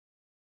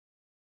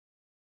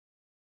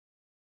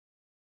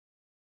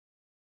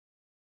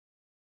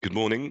Good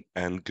morning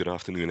and good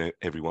afternoon,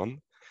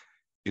 everyone.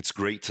 It's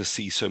great to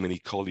see so many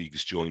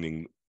colleagues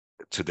joining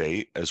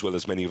today, as well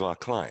as many of our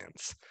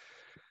clients.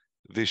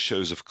 This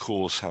shows, of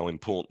course, how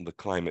important the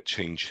climate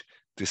change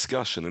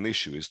discussion and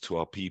issue is to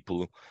our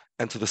people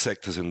and to the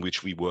sectors in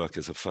which we work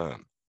as a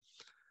firm.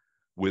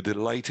 We're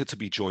delighted to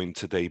be joined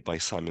today by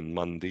Simon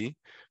Mundy,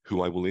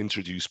 who I will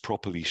introduce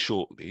properly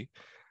shortly.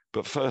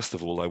 But first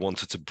of all, I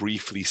wanted to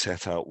briefly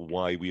set out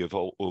why we have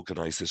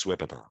organized this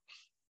webinar.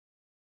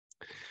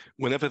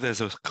 Whenever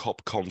there's a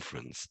COP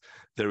conference,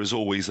 there is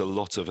always a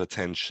lot of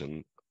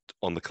attention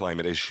on the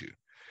climate issue.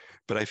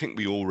 But I think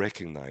we all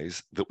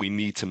recognize that we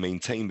need to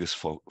maintain this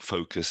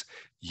focus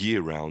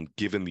year-round,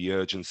 given the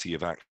urgency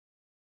of action.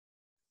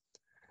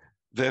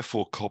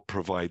 Therefore, COP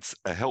provides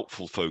a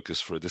helpful focus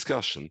for a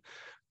discussion,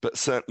 but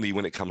certainly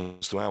when it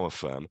comes to our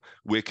firm,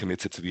 we're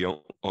committed to the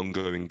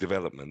ongoing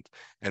development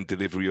and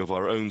delivery of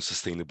our own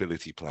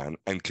sustainability plan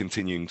and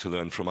continuing to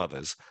learn from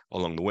others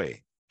along the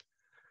way.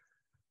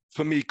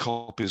 For me,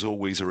 COP is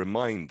always a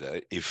reminder,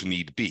 if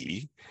need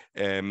be,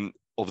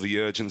 of the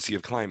urgency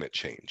of climate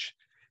change.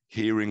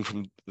 Hearing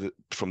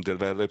from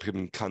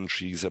developing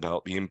countries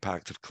about the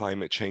impact of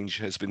climate change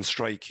has been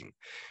striking,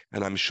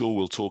 and I'm sure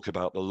we'll talk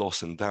about the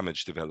loss and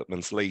damage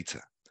developments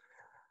later.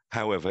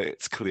 However,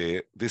 it's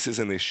clear this is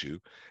an issue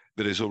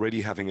that is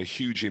already having a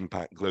huge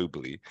impact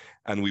globally,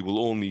 and we will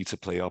all need to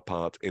play our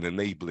part in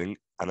enabling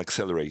and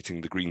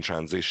accelerating the green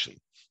transition.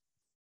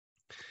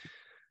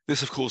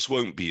 This, of course,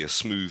 won't be a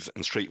smooth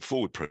and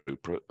straightforward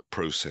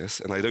process,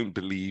 and I don't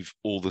believe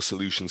all the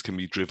solutions can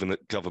be driven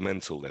at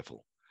governmental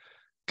level.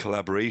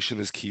 Collaboration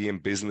is key,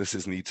 and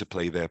businesses need to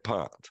play their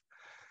part.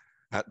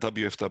 At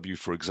WFW,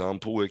 for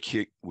example,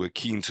 we're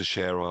keen to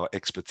share our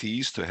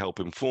expertise to help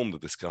inform the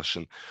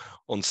discussion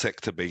on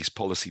sector-based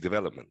policy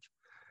development.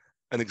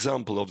 An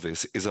example of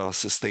this is our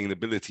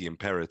Sustainability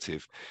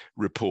Imperative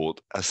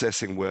report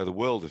assessing where the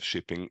world of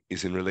shipping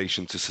is in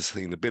relation to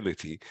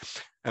sustainability,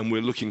 and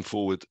we're looking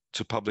forward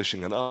to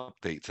publishing an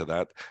update to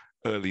that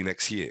early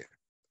next year.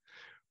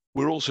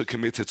 We're also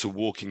committed to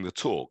walking the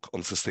talk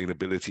on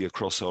sustainability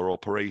across our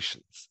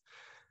operations.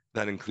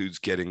 That includes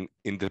getting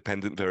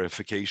independent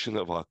verification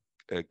of our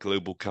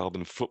global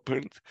carbon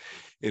footprint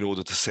in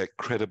order to set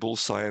credible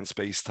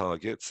science-based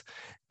targets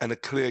and a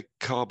clear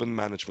carbon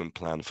management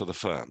plan for the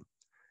firm,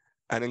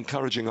 and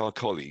encouraging our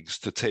colleagues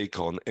to take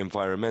on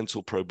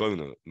environmental pro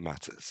bono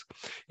matters,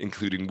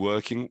 including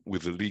working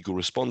with the Legal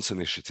Response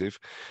Initiative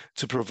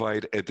to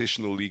provide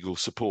additional legal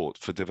support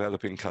for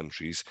developing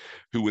countries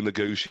who were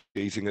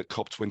negotiating at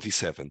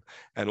COP27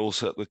 and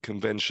also at the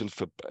Convention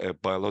for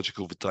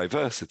Biological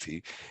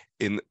Diversity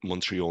in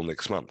Montreal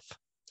next month.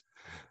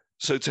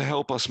 So to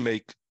help us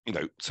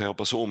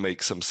all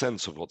make some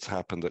sense of what's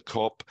happened at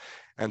COP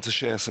and to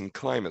share some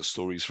climate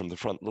stories from the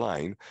front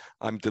line,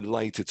 I'm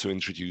delighted to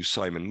introduce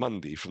Simon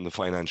Mundy from the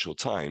Financial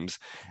Times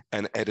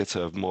and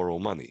editor of Moral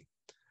Money.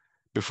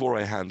 Before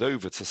I hand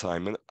over to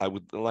Simon, I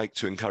would like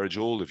to encourage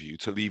all of you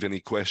to leave any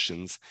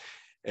questions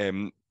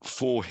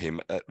for him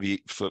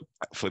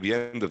for the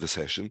end of the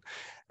session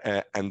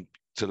and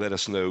to let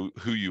us know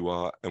who you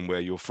are and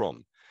where you're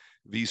from.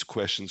 These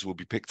questions will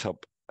be picked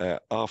up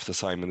after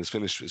Simon has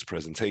finished his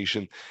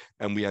presentation,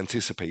 and we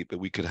anticipate that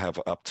we could have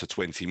up to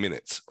 20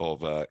 minutes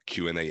of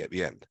Q&A at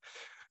the end.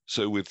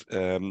 So with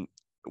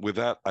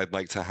that, I'd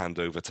like to hand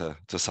over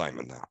to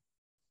Simon now.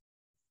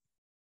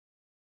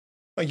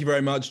 Thank you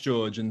very much,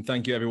 George, and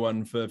thank you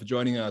everyone for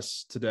joining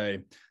us today.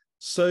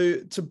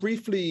 So to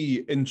briefly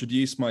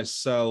introduce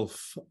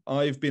myself,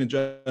 I've been a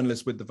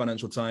journalist with the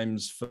Financial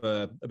Times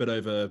for a bit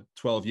over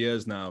 12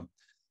 years now.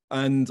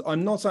 And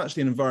I'm not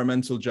actually an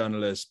environmental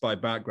journalist by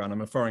background.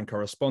 I'm a foreign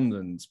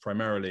correspondent.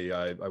 Primarily,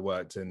 I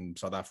worked in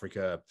South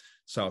Africa,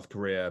 South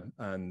Korea,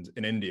 and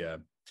in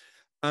India.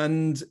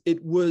 And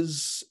it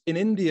was in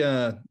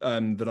India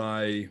that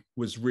I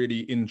was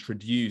really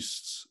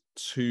introduced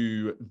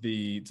to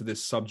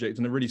this subject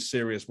in a really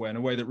serious way, in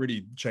a way that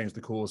really changed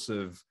the course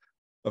of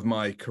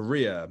my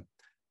career.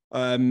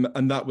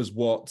 And that was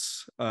what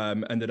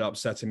ended up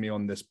setting me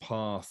on this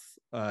path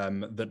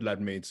that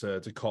led me to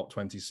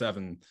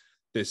COP27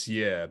 this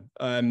year.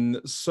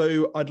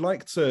 So I'd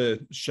like to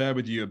share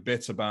with you a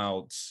bit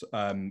about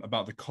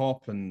the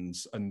COP and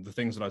the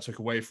things that I took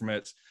away from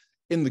it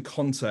in the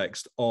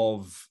context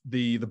of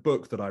the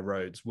book that I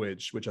wrote,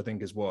 which I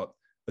think is what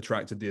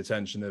attracted the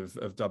attention of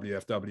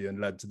WFW and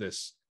led to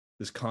this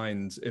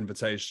kind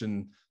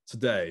invitation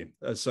today.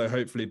 So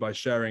hopefully by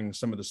sharing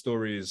some of the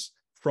stories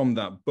from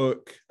that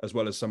book, as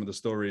well as some of the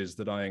stories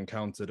that I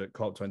encountered at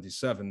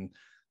COP27,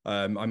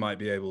 I might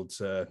be able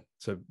to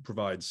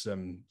provide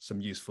some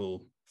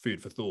useful food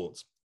for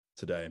thought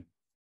today.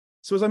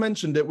 So as I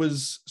mentioned, it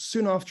was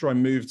soon after I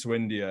moved to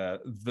India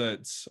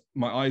that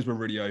my eyes were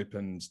really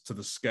opened to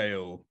the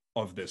scale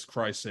of this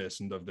crisis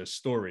and of this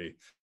story.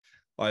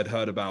 I had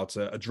heard about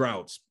a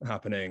drought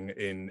happening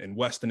in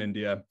Western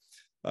India,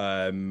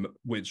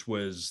 which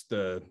was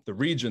the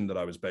region that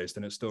I was based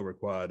in. It still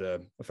required a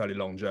fairly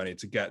long journey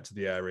to get to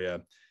the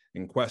area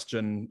in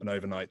question, an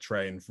overnight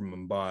train from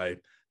Mumbai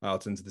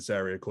out into this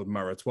area called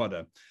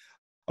Marathwada.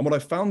 And what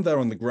I found there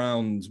on the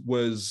ground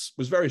was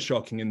very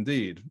shocking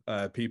indeed.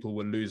 People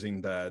were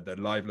losing their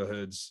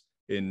livelihoods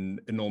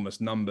in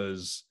enormous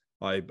numbers.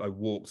 I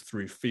walked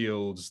through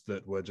fields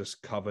that were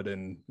just covered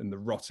in the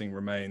rotting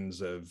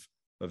remains of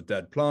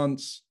dead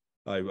plants.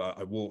 I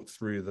walked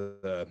through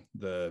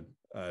the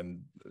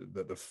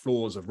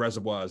floors of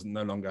reservoirs that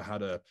no longer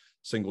had a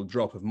single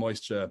drop of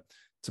moisture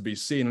to be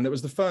seen. And it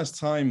was the first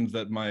time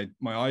that my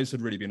eyes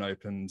had really been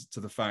opened to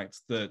the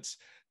fact that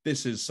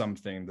this is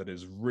something that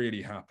is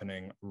really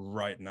happening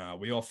right now.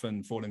 We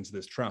often fall into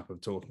this trap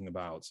of talking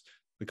about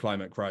the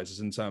climate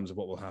crisis in terms of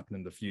what will happen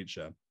in the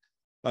future.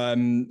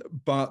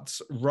 But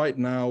right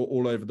now,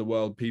 all over the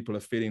world, people are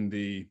feeling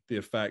the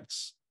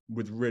effects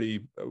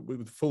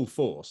with full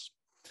force.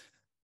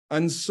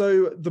 And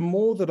so the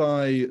more that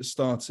I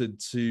started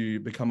to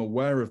become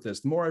aware of this,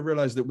 the more I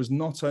realized it was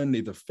not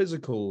only the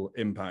physical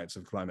impacts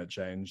of climate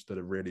change that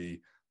are really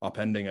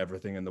upending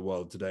everything in the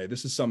world today.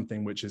 This is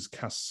something which is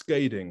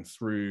cascading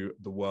through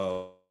the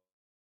world,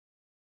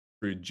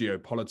 through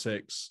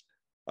geopolitics.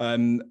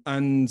 And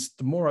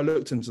the more I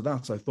looked into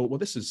that, I thought, well,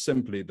 this is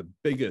simply the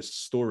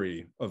biggest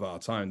story of our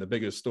time, the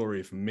biggest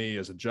story for me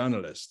as a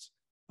journalist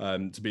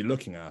to be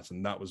looking at.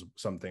 And that was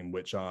something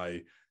which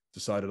I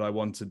decided I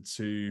wanted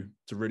to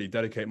really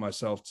dedicate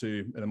myself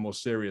to in a more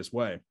serious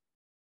way.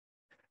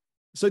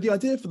 So the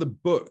idea for the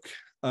book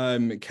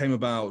came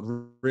about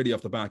really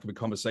off the back of a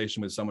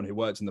conversation with someone who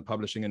works in the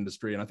publishing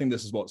industry. And I think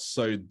this is what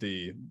sowed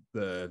the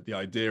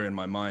idea in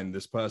my mind.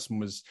 This person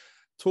was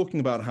talking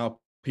about how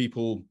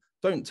people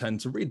don't tend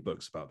to read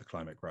books about the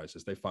climate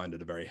crisis. They find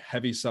it a very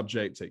heavy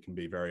subject. It can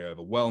be very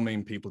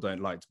overwhelming. People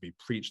don't like to be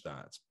preached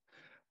at.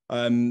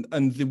 And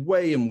the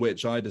way in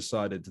which I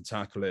decided to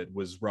tackle it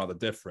was rather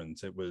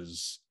different. It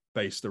was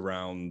based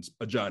around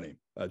a journey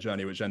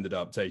which ended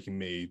up taking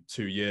me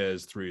 2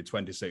 years through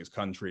 26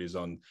 countries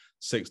on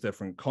 6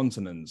 different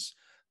continents,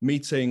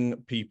 meeting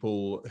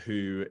people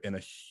who in a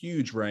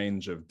huge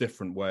range of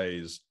different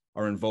ways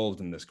are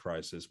involved in this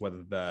crisis,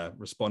 whether they're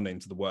responding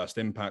to the worst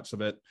impacts of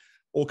it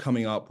or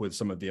coming up with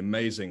some of the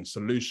amazing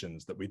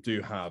solutions that we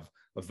do have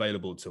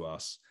available to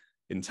us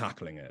in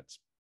tackling it.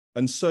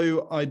 And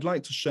so I'd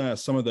like to share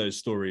some of those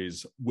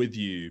stories with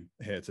you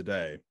here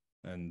today.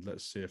 And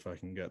let's see if I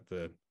can get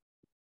the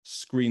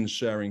screen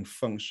sharing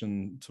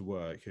function to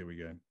work. Here we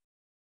go.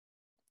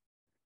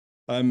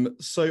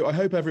 So I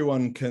hope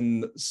everyone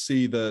can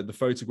see the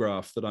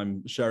photograph that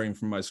I'm sharing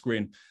from my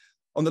screen.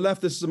 On the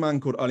left, this is a man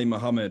called Ali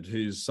Mohammed,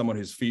 who's someone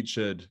who's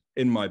featured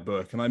in my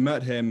book. And I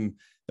met him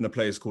in a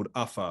place called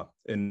Afar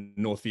in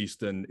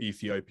northeastern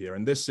Ethiopia.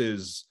 And this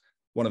is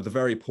one of the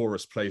very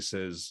poorest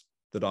places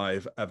that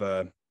I've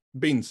ever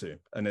been to.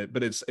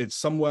 But it's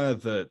somewhere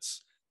that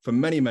for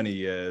many, many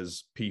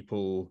years,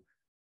 people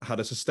had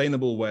a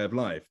sustainable way of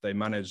life. They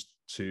managed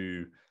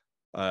to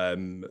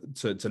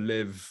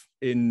live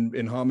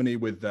in harmony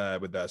with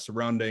their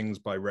surroundings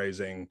by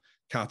raising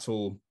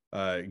cattle,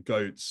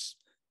 goats,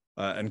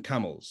 and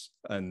camels,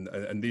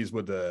 and these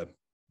were the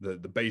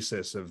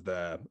basis of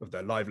their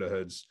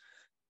livelihoods.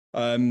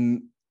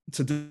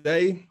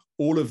 Today,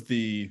 all of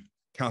the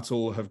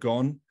cattle have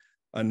gone,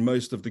 and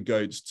most of the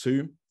goats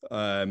too.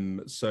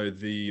 So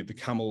the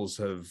camels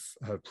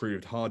have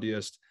proved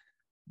hardiest.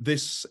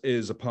 This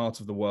is a part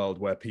of the world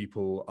where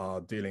people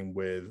are dealing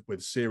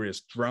with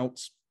serious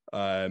droughts,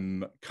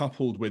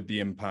 coupled with the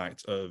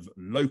impact of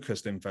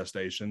locust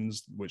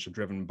infestations, which are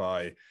driven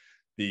by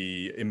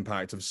the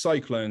impact of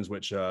cyclones,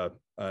 which are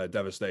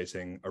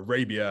devastating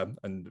Arabia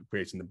and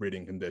creating the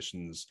breeding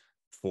conditions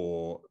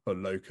for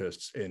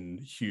locusts in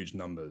huge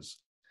numbers.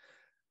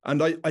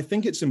 And I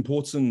think it's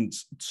important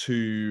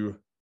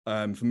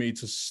for me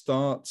to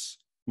start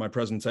my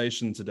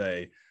presentation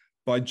today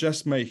by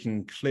just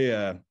making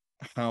clear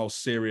how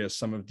serious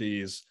some of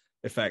these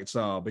effects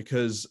are,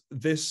 because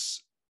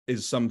this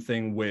is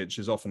something which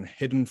is often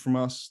hidden from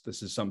us.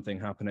 This is something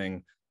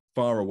happening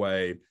far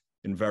away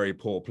in very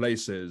poor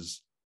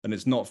places, and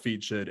it's not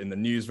featured in the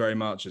news very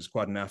much. It's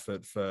quite an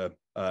effort for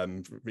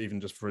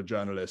even just for a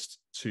journalist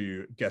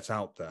to get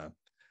out there.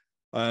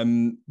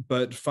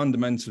 But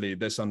fundamentally,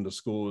 this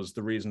underscores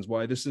the reasons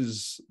why this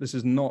is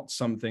not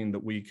something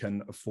that we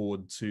can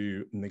afford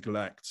to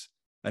neglect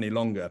any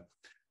longer.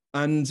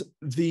 And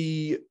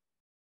the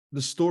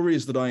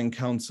stories that I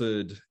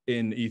encountered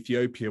in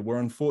Ethiopia were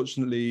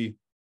unfortunately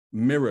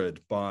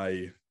mirrored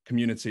by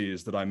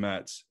communities that I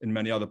met in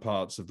many other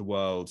parts of the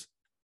world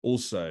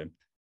also.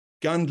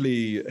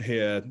 Gandhi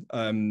here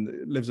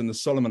lives in the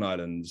Solomon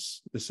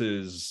Islands. This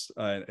is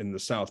in the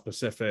South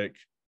Pacific,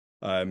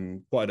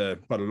 quite a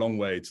long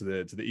way to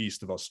the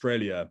east of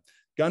Australia.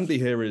 Gandhi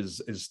here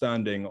is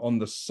standing on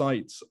the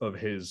site of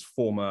his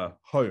former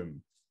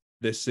home.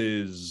 This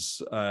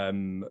is a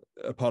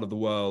part of the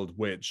world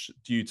which,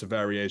 due to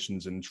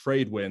variations in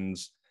trade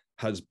winds,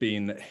 has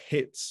been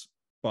hit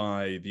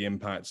by the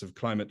impacts of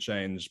climate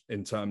change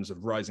in terms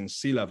of rising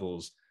sea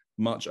levels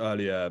much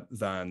earlier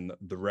than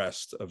the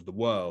rest of the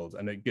world.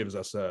 And it gives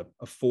us a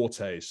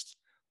foretaste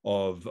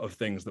of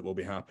things that will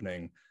be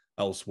happening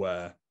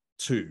elsewhere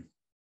too.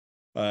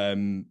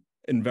 In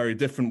very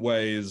different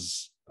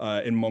ways,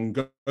 in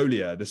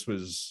Mongolia. This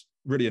was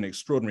really an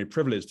extraordinary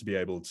privilege to be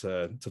able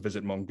to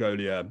visit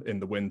Mongolia in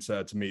the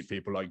winter, to meet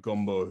people like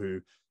Gombo,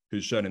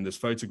 who's shown in this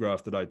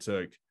photograph that I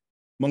took.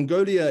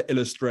 Mongolia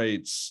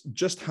illustrates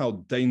just how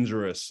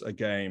dangerous a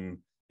game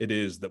it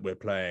is that we're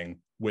playing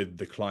with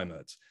the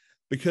climate.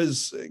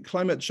 Because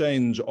climate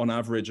change, on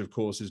average, of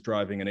course, is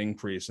driving an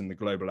increase in the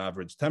global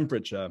average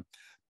temperature,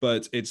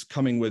 but it's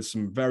coming with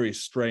some very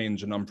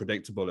strange and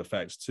unpredictable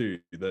effects too.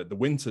 The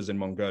winters in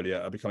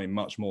Mongolia are becoming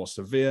much more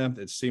severe.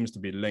 It seems to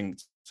be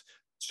linked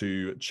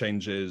to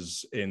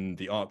changes in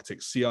the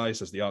Arctic sea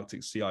ice. As the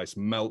Arctic sea ice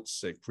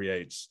melts, it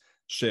creates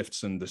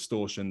shifts and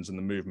distortions in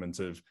the movement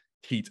of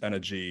heat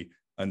energy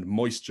and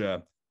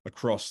moisture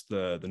across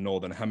the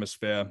northern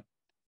hemisphere.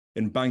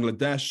 In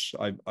Bangladesh,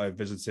 I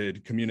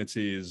visited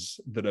communities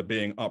that are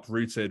being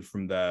uprooted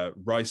from their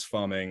rice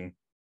farming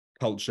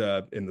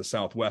culture in the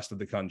southwest of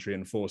the country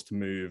and forced to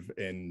move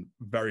in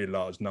very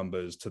large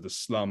numbers to the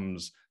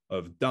slums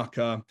of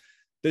Dhaka.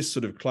 This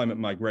sort of climate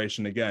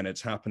migration, again,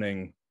 it's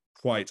happening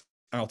quite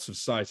out of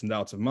sight and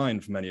out of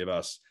mind for many of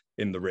us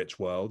in the rich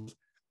world.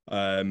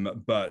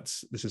 But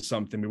this is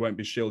something we won't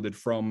be shielded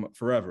from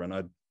forever. And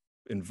I'd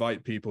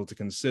invite people to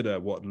consider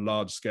what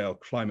large-scale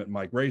climate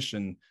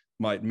migration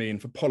might mean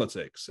for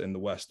politics in the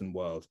Western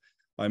world.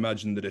 I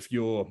imagine that if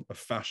you're a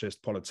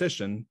fascist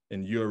politician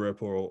in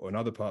Europe or in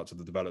other parts of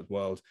the developed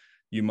world,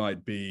 you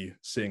might be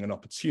seeing an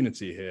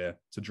opportunity here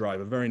to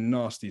drive a very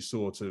nasty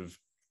sort of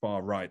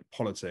far-right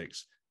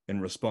politics in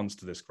response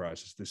to this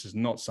crisis. This is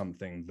not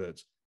something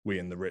that we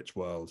in the rich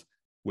world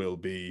will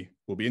be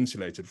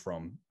insulated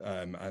from.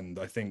 And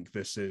I think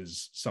this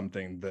is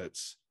something that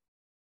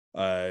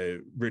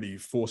really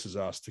forces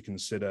us to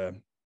consider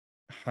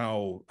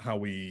how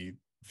we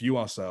view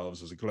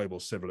ourselves as a global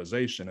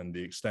civilization and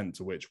the extent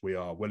to which we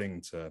are willing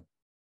to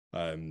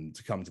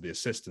come to the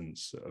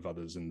assistance of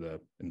others in the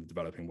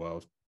developing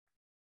world.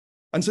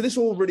 And so this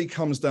all really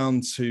comes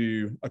down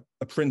to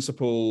a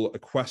principle, a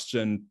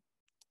question,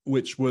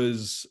 which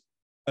was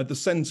at the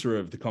center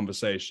of the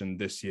conversation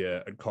this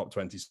year at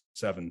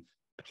COP27,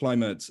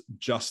 climate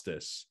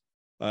justice.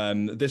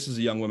 This is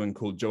a young woman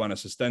called Joanna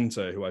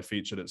Sustento, who I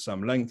featured at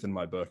some length in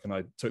my book, and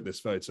I took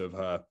this photo of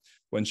her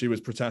when she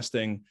was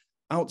protesting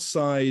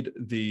outside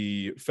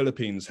the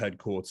Philippines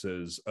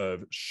headquarters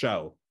of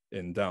Shell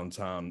in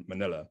downtown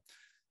Manila.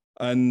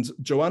 And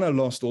Joanna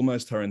lost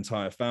almost her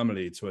entire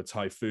family to a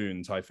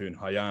Typhoon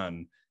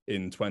Haiyan,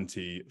 in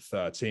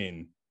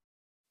 2013.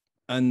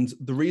 And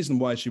the reason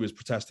why she was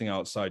protesting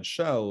outside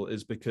Shell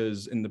is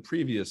because in the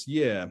previous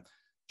year,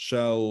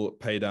 Shell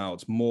paid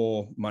out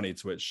more money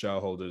to its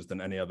shareholders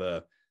than any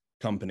other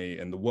company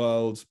in the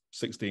world,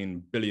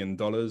 $16 billion.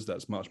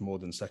 That's much more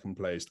than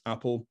second-placed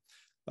Apple.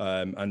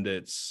 And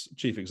its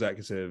chief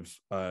executive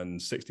earned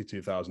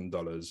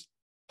 $62,000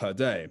 per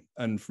day.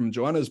 And from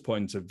Joanna's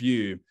point of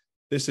view,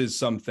 this is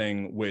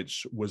something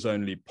which was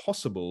only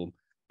possible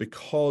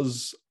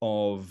because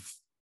of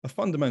a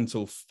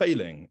fundamental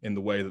failing in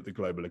the way that the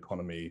global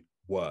economy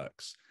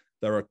works.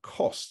 There are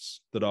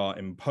costs that are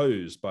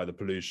imposed by the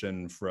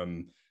pollution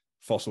from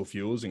fossil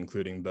fuels,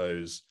 including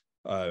those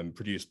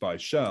produced by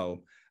Shell,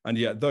 and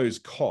yet those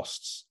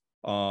costs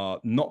are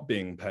not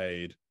being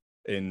paid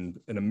in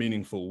a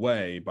meaningful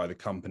way by the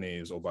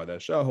companies or by their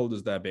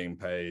shareholders. They're being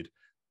paid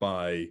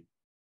by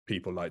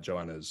people like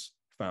Joanna's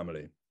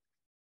family.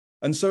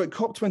 And so at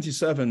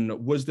COP27,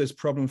 was this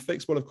problem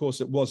fixed? Well, of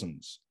course it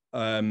wasn't.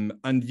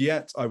 And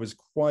yet I was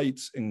quite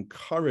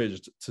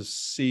encouraged to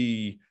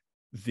see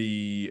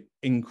the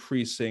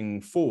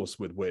increasing force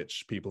with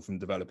which people from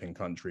developing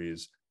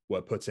countries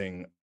were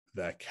putting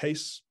their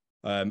case.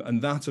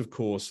 And that, of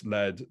course,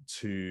 led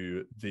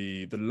to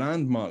the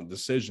landmark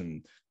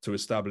decision to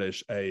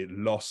establish a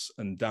loss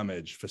and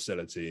damage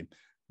facility,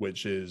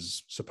 which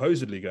is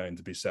supposedly going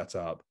to be set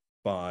up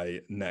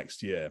by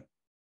next year.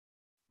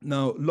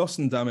 Now, loss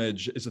and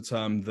damage is a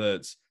term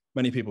that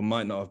many people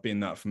might not have been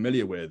that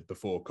familiar with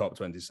before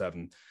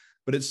COP27,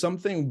 but it's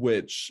something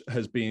which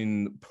has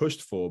been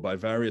pushed for by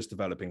various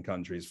developing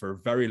countries for a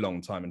very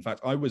long time. In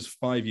fact, I was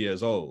 5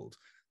 years old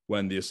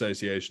when the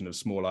Association of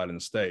Small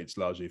Island States,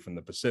 largely from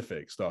the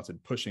Pacific,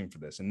 started pushing for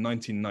this. In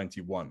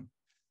 1991,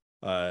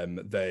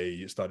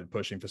 they started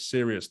pushing for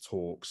serious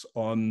talks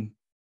on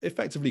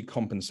effectively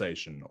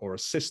compensation or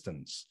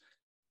assistance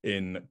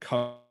in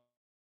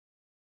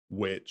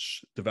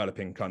which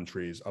developing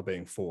countries are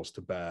being forced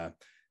to bear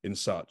in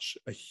such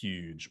a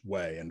huge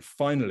way. And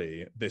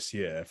finally, this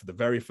year, for the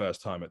very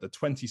first time at the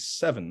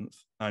 27th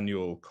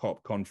annual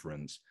COP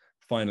conference,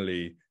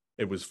 finally,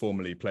 it was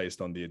formally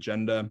placed on the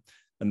agenda.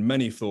 And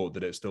many thought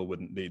that it still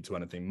wouldn't lead to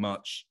anything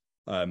much,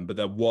 but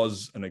there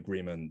was an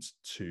agreement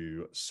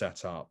to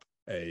set up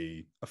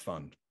a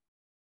fund.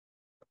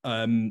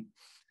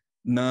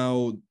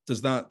 Now,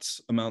 does that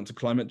amount to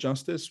climate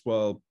justice?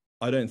 Well,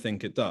 I don't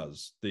think it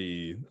does.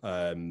 The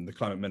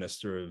climate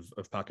minister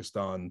of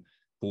Pakistan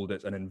called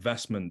it an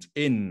investment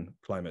in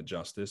climate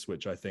justice,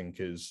 which I think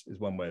is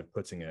one way of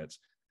putting it.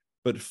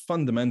 But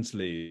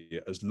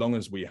fundamentally, as long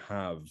as we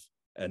have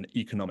an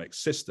economic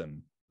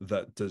system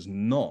that does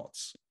not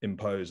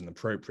impose an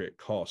appropriate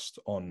cost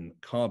on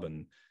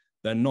carbon,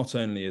 then not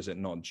only is it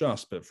not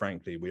just, but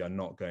frankly, we are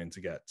not going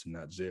to get to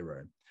net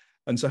zero.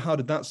 And so how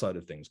did that side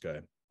of things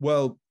go?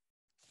 Well,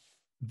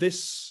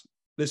 this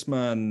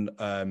man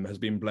has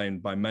been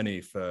blamed by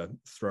many for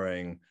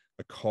throwing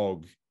a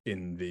cog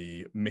in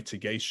the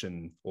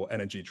mitigation or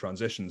energy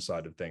transition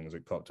side of things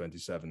at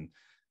COP27.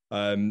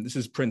 This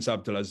is Prince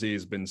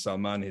Abdulaziz bin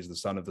Salman. He's the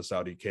son of the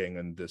Saudi king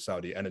and the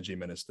Saudi energy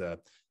minister,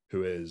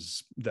 who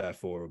is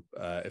therefore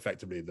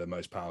effectively the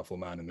most powerful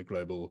man in the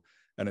global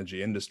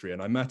energy industry.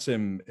 And I met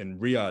him in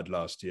Riyadh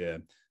last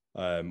year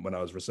when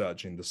I was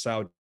researching the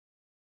Saudi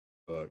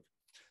book.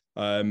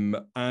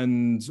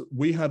 And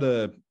we had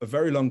a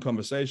very long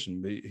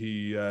conversation.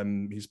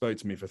 He spoke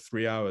to me for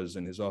 3 hours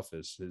in his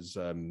office.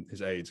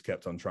 His aides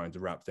kept on trying to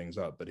wrap things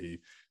up, but he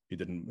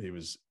didn't. He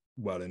was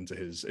well into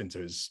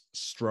his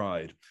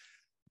stride.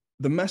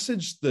 The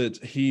message that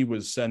he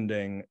was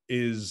sending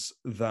is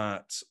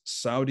that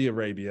Saudi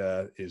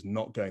Arabia is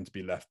not going to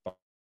be left behind.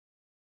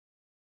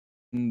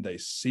 They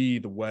see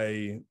the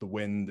way the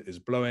wind is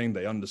blowing.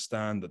 They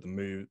understand that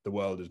the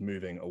world is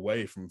moving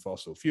away from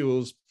fossil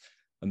fuels,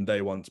 and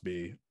they want to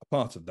be a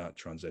part of that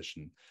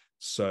transition.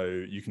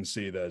 So you can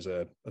see there's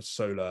a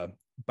solar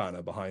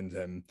banner behind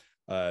him.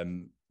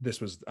 This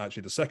was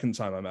actually the second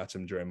time I met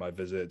him during my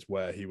visit,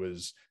 where he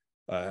was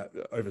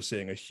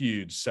overseeing a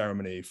huge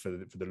ceremony for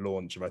the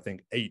launch of, I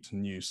think, 8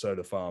 new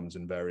solar farms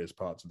in various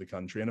parts of the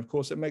country. And of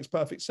course, it makes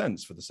perfect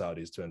sense for the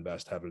Saudis to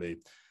invest heavily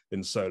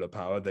in solar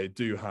power. They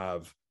do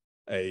have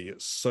a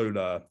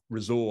solar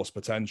resource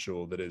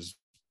potential that is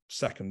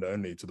second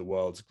only to the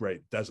world's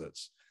great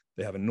deserts.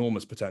 They have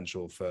enormous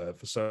potential for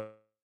solar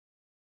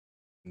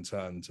in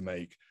turn to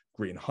make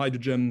green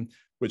hydrogen,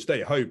 which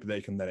they hope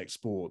they can then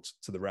export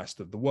to the rest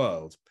of the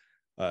world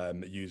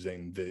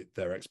using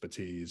their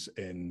expertise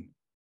in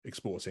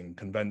exporting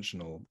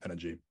conventional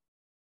energy.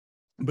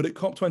 But at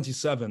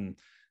COP27,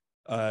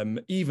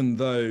 even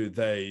though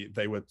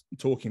they were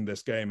talking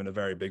this game in a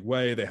very big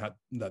way, they had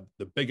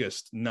the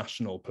biggest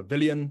national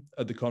pavilion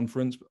at the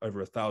conference, over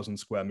 1,000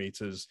 square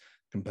meters,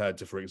 compared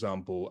to, for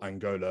example,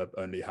 Angola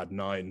only had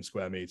 9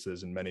 square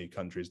meters, and many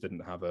countries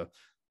didn't have a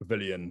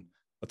pavilion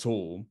at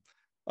all.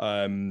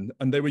 And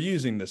they were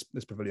using this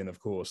pavilion, of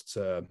course,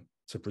 to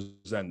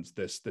present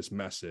this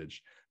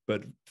message.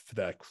 But for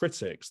their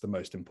critics, the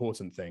most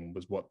important thing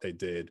was what they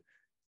did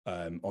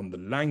on the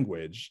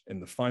language in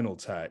the final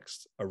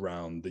text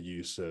around the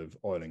use of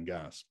oil and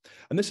gas.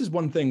 And this is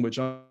one thing which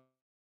I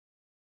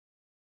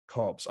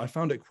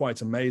found it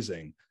quite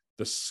amazing,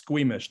 the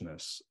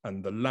squeamishness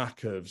and the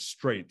lack of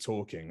straight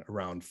talking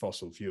around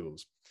fossil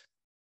fuels.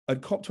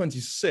 At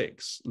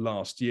COP26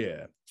 last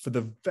year, for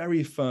the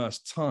very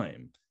first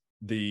time,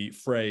 the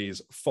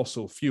phrase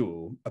fossil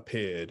fuel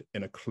appeared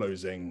in a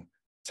closing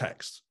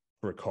text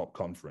for a COP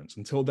conference.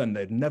 Until then,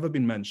 they'd never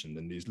been mentioned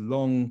in these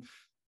long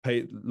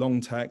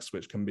texts,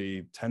 which can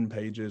be 10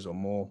 pages or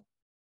more.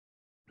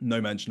 No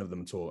mention of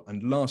them at all.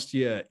 And last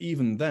year,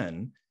 even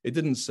then, it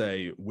didn't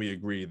say we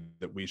agree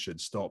that we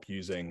should stop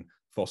using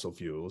fossil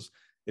fuels.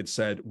 It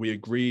said we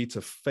agree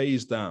to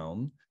phase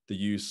down the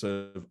use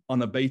of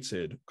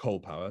unabated coal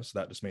power. So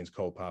that just means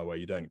coal power where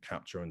you don't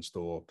capture and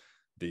store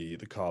the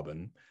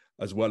carbon,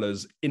 as well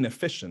as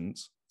inefficient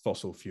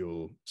fossil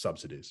fuel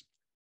subsidies.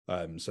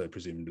 So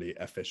presumably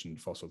efficient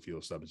fossil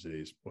fuel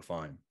subsidies were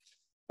fine.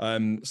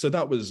 So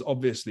that was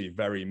obviously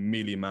very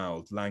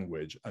mealy-mouthed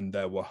language, and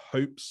there were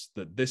hopes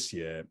that this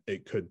year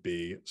it could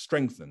be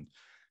strengthened.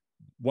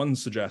 One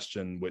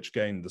suggestion, which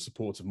gained the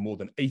support of more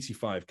than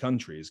 85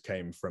 countries,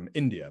 came from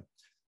India.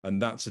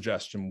 And that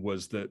suggestion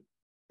was that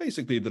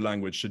basically the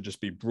language should just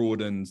be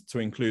broadened to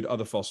include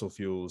other fossil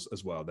fuels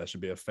as well. There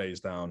should be a phase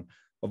down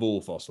of all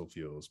fossil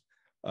fuels.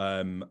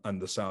 And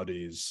the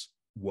Saudis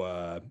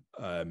were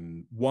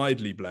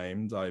widely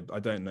blamed. I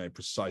don't know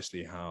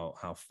precisely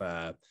how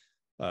fair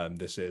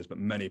this is, but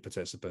many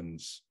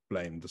participants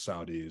blamed the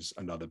Saudis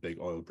and other big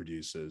oil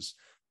producers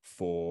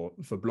for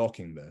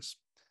blocking this.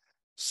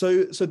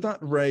 So that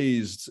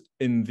raised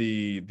in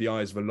the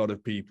eyes of a lot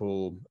of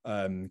people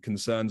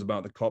concerns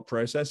about the COP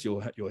process.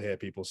 You'll hear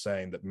people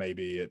saying that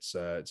maybe it's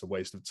a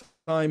waste of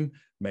time.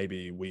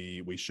 Maybe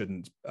we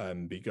shouldn't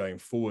be going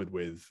forward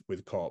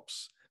with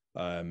COPs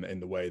in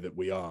the way that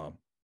we are.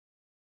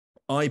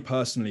 I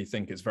personally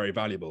think it's very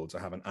valuable to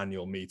have an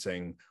annual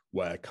meeting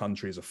where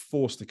countries are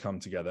forced to come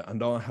together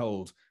and are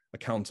held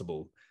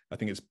accountable. I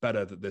think it's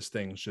better that this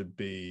thing should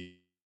be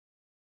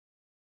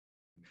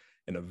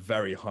in a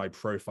very high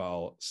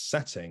profile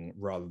setting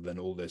rather than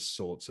all this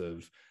sorts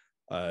of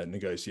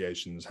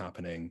negotiations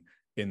happening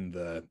in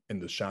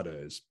the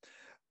shadows.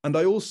 And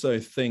I also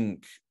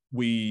think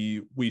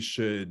we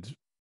should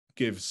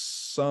give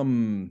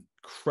some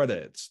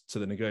credit to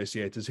the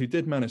negotiators who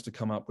did manage to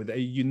come up with a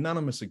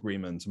unanimous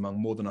agreement among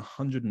more than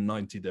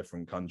 190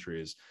 different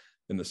countries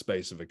in the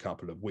space of a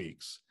couple of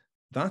weeks.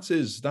 That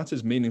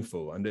is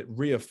meaningful, and it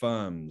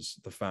reaffirms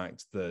the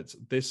fact that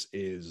this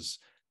is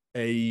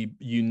a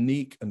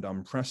unique and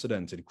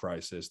unprecedented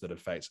crisis that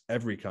affects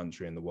every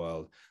country in the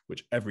world,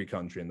 which every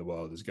country in the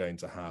world is going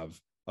to have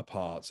a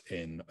part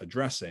in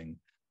addressing.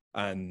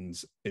 And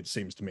it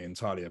seems to me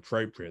entirely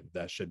appropriate that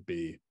there should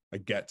be a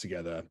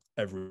get-together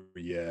every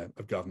year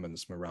of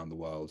governments from around the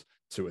world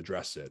to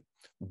address it.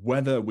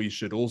 Whether we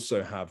should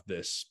also have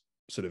this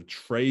sort of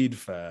trade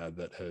fair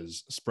that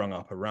has sprung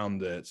up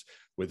around it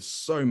with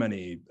so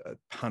many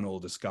panel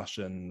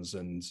discussions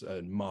and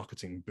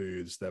marketing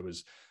booths. There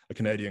was a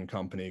Canadian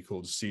company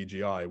called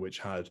CGI, which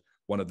had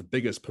one of the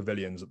biggest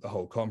pavilions at the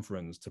whole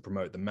conference to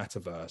promote the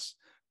metaverse.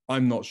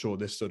 I'm not sure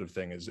this sort of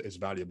thing is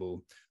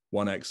valuable.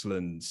 One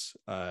excellent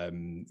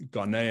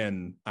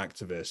Ghanaian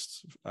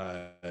activist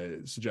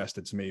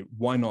suggested to me,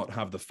 why not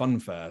have the fun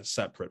fair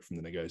separate from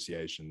the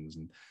negotiations?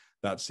 And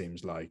that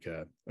seems like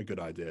a good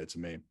idea to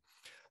me.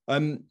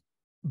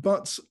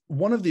 But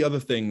one of the other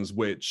things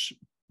which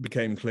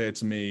became clear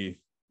to me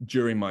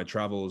during my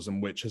travels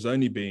and which has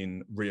only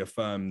been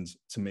reaffirmed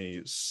to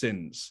me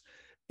since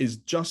is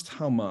just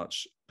how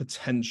much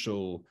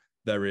potential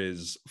there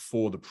is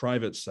for the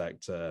private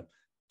sector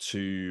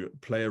to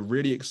play a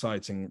really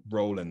exciting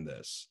role in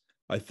this.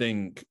 I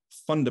think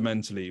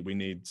fundamentally we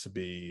need to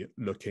be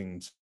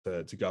looking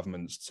to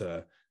governments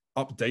to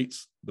update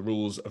the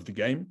rules of the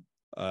game.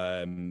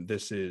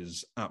 This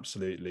is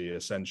absolutely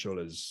essential,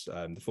 as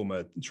the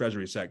former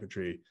Treasury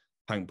Secretary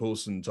Hank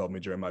Paulson told me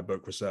during my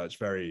book research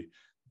very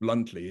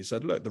bluntly. He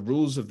said, look, the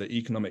rules of the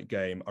economic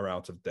game are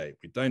out of date.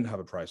 We don't have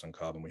a price on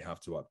carbon. We have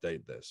to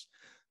update this.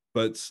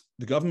 But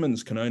the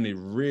governments can only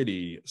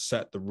really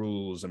set the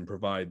rules and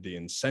provide the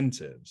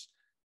incentives.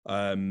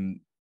 And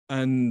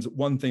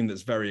one thing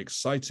that's very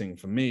exciting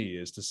for me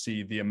is to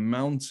see the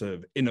amount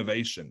of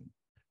innovation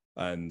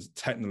and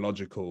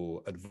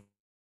technological advance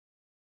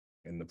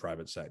in the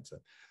private sector.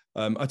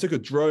 I took a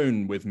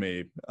drone with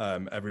me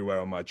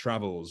everywhere on my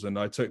travels, and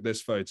I took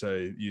this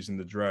photo using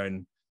the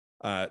drone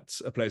at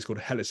a place called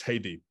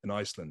Hellisheidi in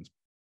Iceland.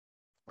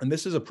 And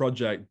this is a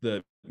project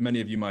that many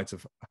of you might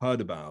have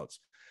heard about,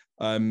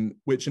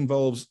 which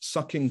involves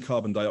sucking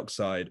carbon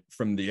dioxide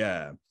from the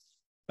air.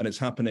 And it's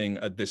happening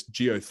at this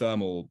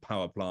geothermal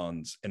power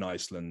plant in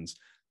Iceland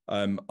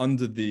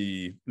under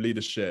the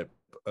leadership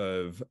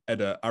of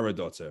Edda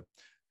Aradottir,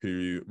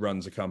 who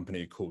runs a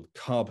company called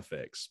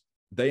Carbfix.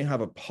 They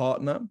have a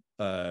partner,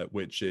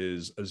 which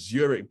is a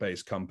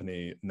Zurich-based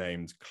company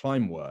named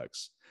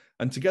Climeworks.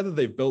 And together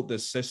they've built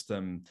this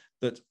system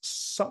that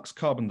sucks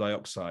carbon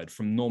dioxide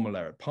from normal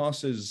air. It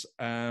passes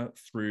air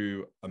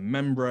through a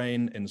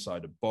membrane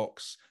inside a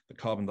box. The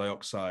carbon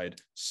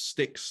dioxide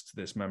sticks to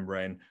this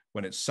membrane.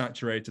 When it's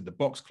saturated, the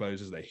box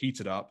closes, they heat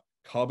it up,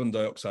 carbon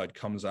dioxide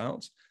comes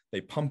out. They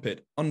pump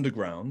it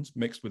underground,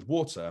 mixed with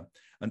water,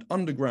 and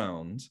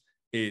underground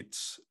it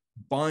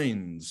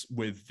binds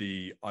with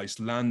the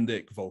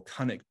Icelandic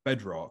volcanic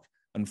bedrock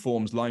and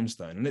forms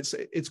limestone. And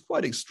it's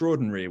quite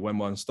extraordinary when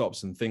one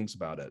stops and thinks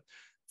about it.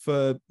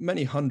 For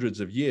many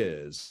hundreds of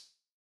years,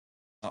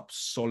 up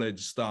solid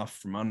stuff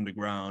from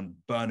underground,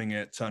 burning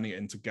it, turning it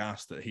into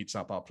gas that heats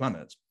up our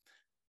planet.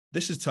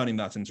 This is turning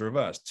that into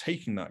reverse,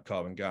 taking that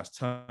carbon gas,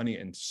 turning it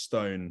into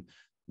stone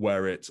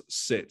where it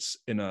sits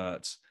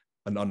inert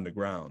and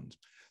underground.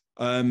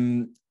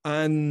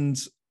 And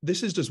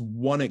this is just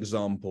one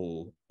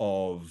example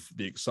of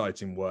the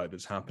exciting work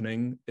that's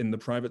happening in the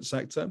private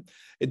sector.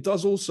 It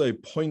does also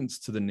point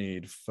to the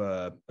need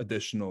for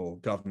additional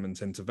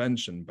government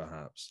intervention,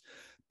 perhaps,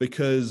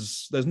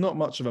 because there's not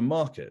much of a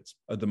market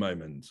at the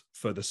moment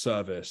for the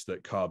service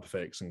that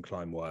Carbfix and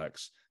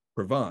Climeworks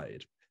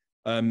provide.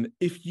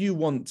 If you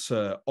want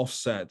to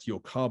offset your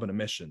carbon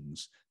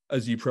emissions,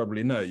 as you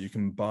probably know, you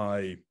can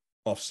buy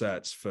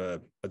offsets for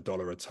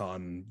 $1 a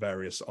ton,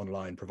 various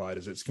online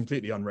providers. It's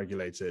completely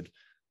unregulated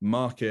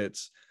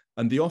markets,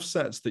 and the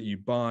offsets that you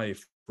buy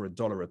for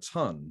 $1 a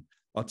ton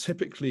are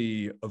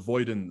typically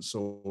avoidance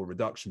or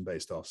reduction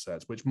based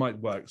offsets, which might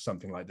work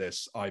something like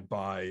this. I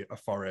buy a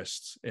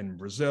forest in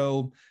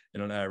Brazil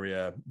in an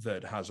area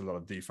that has a lot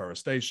of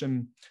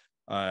deforestation.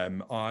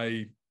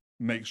 I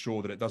make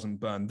sure that it doesn't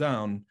burn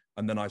down,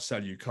 and then I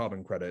sell you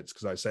carbon credits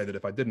because I say that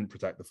if I didn't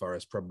protect the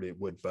forest, probably it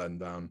would burn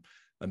down,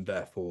 and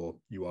therefore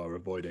you are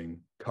avoiding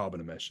carbon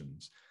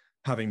emissions.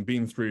 Having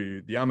been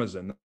through the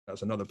Amazon,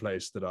 that's another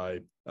place that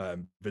I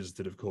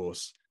visited, of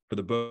course, for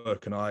the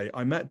book, and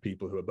I met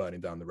people who are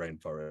burning down the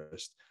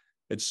rainforest.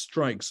 It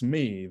strikes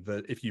me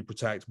that if you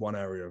protect one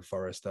area of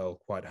forest,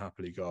 they'll quite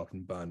happily go up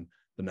and burn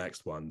the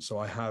next one. So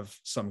I have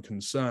some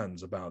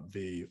concerns about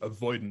the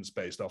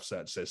avoidance-based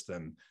offset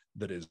system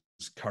that is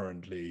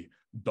currently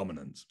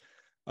dominant.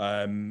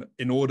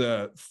 In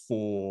order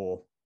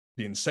for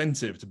the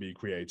incentive to be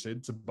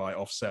created to buy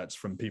offsets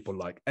from people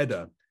like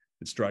Edda,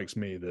 it strikes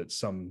me that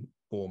some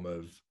form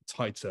of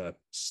tighter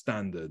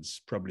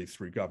standards, probably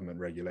through government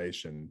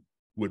regulation,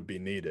 would be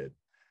needed.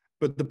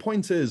 But the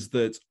point is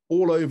that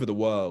all over the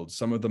world,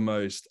 some of the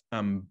most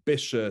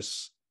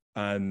ambitious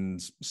and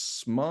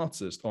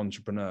smartest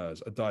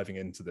entrepreneurs are diving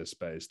into this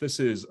space. This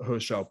is He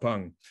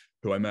Xiaopeng,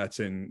 who I met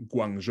in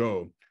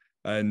Guangzhou,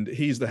 and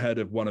he's the head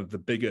of one of the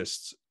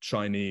biggest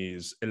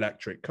Chinese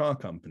electric car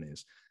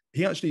companies.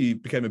 He actually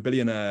became a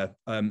billionaire,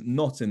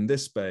 not in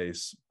this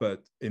space,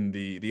 but in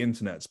the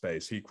internet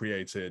space. He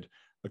created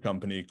a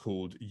company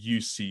called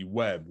UC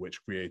Web,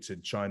 which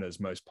created China's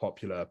most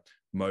popular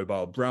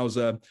mobile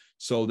browser,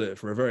 sold it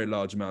for a very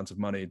large amount of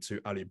money to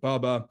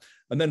Alibaba,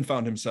 and then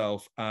found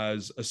himself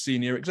as a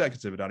senior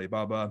executive at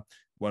Alibaba,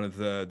 one of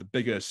the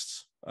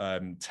biggest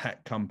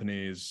tech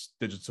companies,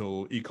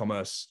 digital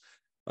e-commerce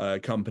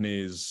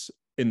companies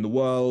in the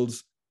world.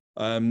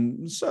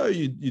 So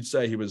you'd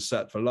say he was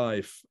set for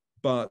life,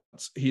 but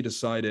he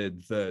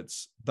decided that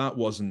that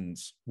wasn't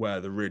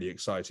where the really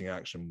exciting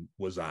action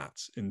was at.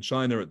 In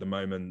China at the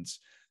moment,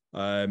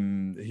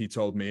 he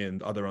told me,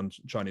 and other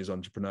Chinese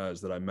entrepreneurs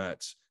that I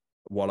met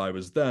while I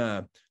was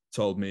there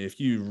told me, if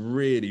you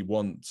really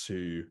want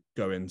to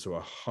go into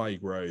a high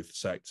growth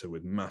sector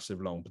with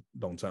massive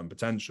long-term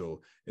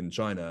potential in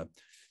China,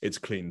 it's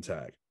clean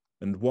tech.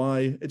 And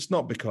why? It's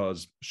not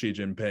because Xi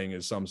Jinping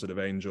is some sort of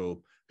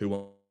angel who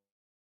wants.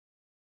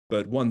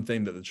 But one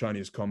thing that the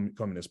Chinese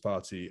Communist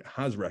Party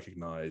has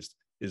recognized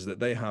is that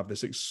they have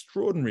this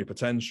extraordinary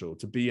potential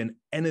to be an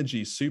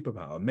energy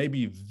superpower,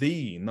 maybe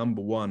the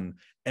number one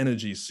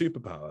energy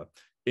superpower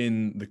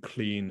in the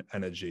clean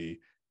energy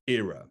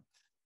era.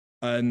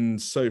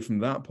 And so from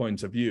that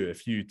point of view,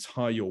 if you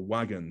tie your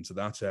wagon to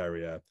that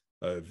area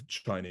of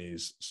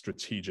Chinese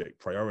strategic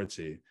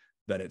priority,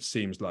 then it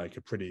seems like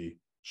a pretty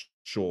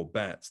sure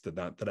bet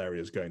that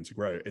area is going to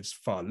grow. It's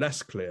far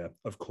less clear,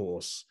 of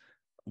course,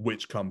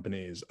 which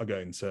companies are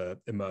going to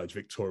emerge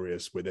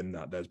victorious within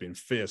that. There's been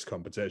fierce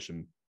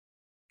competition,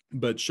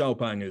 but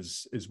Xiaopeng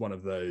is one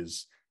of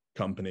those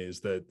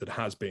companies that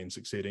has been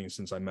succeeding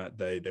since I met.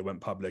 They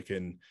went public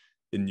in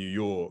New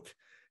York.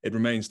 It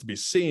remains to be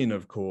seen,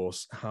 of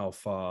course, how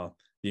far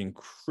the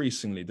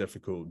increasingly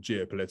difficult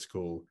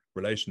geopolitical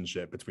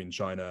relationship between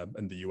China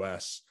and the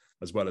US,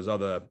 as well as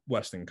other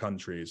Western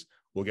countries,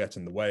 will get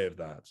in the way of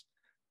that.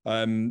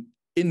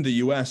 In the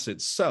US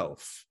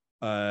itself,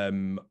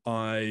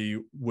 I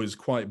was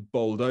quite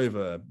bowled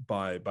over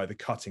by the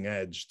cutting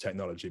edge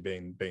technology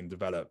being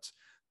developed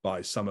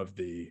by some of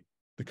the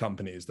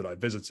companies that I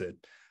visited.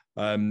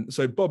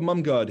 So Bob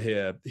Mumgard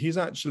here, he's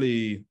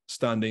actually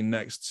standing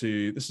next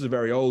to, this is a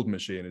very old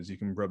machine, as you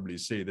can probably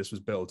see. This was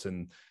built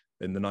in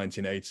the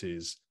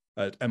 1980s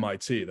at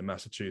MIT, the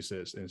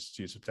Massachusetts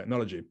Institute of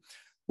Technology.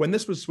 When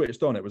this was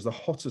switched on, it was the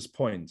hottest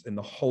point in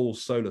the whole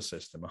solar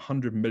system,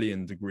 100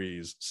 million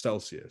degrees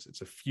Celsius.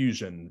 It's a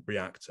fusion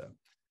reactor.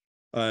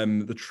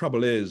 The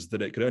trouble is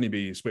that it could only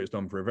be switched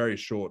on for a very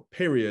short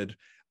period,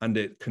 and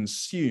it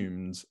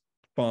consumed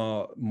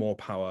far more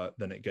power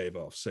than it gave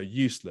off, so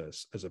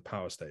useless as a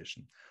power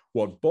station.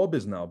 What Bob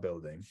is now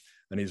building,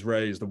 and he's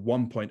raised a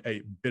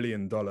 $1.8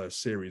 billion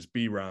Series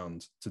B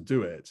round to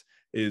do it,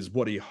 is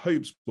what he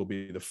hopes will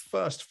be the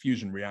first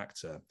fusion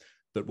reactor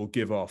that will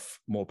give off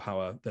more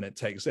power than it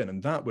takes in.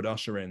 And that would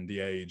usher in the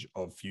age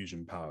of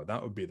fusion power.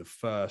 That would be the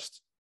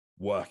first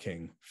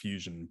working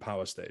fusion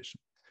power station.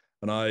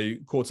 And I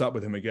caught up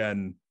with him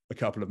again a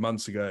couple of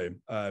months ago,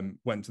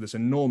 went to this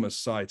enormous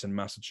site in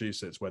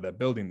Massachusetts where they're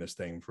building this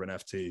thing for an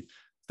FT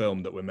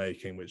film that we're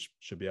making, which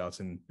should be out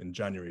in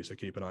January, so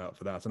keep an eye out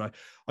for that. And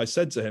I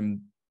said to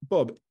him,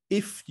 Bob,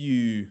 if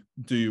you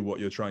do what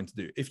you're trying to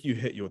do, if you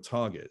hit your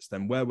targets,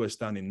 then where we're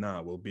standing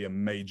now will be a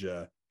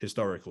major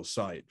historical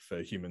site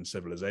for human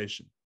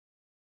civilization.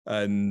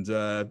 And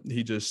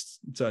he just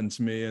turned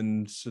to me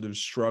and sort of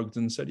shrugged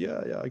and said,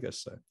 yeah, I guess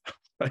so.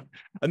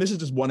 And this is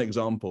just one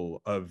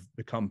example of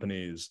the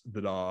companies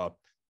that are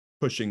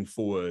pushing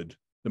forward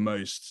the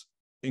most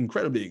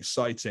incredibly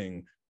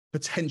exciting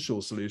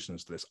potential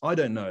solutions to this. I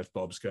don't know if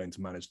Bob's going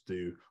to manage to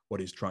do what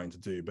he's trying to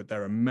do, but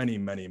there are many,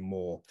 many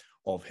more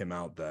of him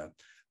out there.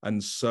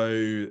 And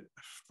so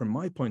from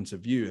my point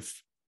of view,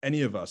 if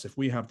any of us, if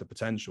we have the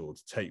potential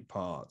to take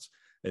part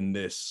in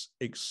this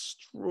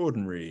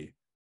extraordinary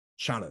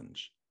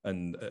challenge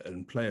and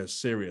play a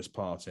serious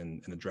part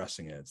in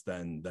addressing it,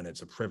 then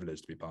it's a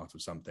privilege to be part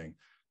of something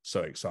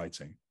so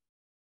exciting.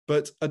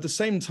 But at the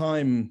same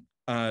time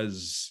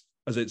as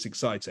it's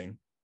exciting,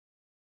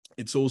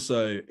 it's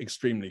also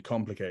extremely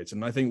complicated.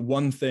 And I think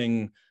one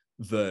thing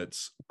that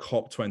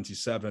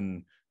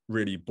COP27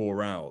 really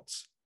bore out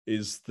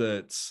is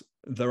that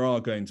there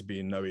are going to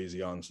be no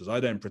easy answers. I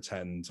don't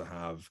pretend to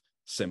have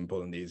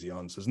simple and easy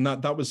answers. And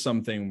that was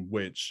something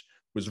which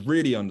was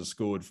really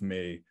underscored for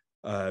me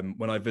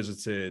when I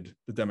visited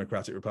the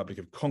Democratic Republic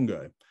of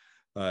Congo.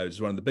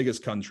 It's one of the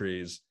biggest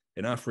countries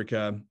in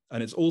Africa,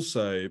 and it's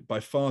also by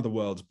far the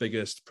world's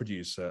biggest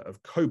producer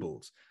of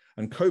cobalt.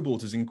 And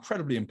cobalt is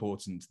incredibly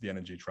important to the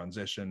energy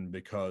transition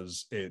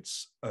because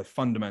it's a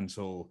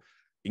fundamental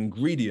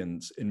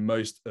ingredient in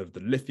most of the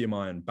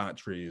lithium-ion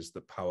batteries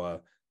that power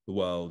the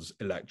world's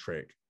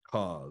electric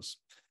cars.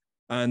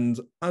 And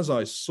as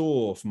I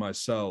saw for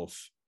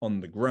myself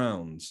on the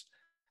ground,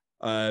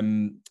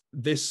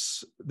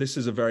 this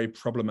is a very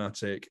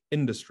problematic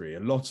industry. A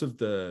lot of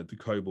the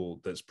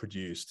cobalt that's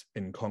produced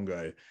in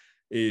Congo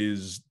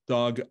is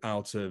dug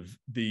out of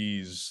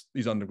these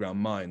underground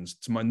mines.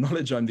 To my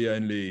knowledge, I'm the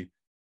only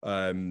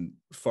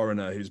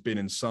foreigner who's been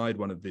inside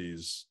one of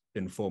these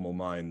informal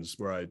mines,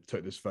 where I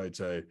took this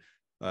photo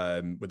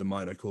with a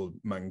miner called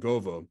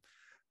Mangovo.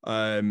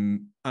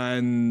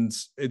 And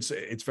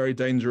it's very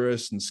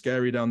dangerous and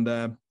scary down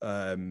there.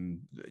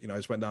 You know, I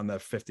just went down there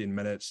for 15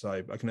 minutes.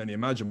 I can only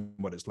imagine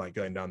what it's like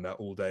going down there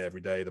all day,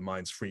 every day. The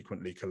mines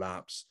frequently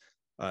collapse.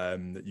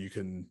 If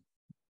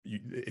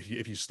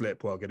you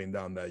slip while getting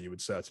down there, you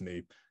would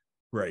certainly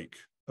break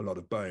a lot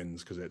of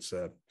bones, because it's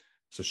a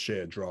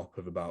sheer drop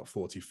of about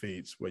 40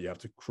 feet where you have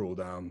to crawl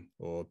down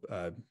or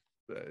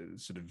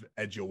sort of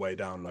edge your way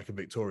down like a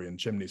Victorian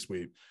chimney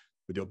sweep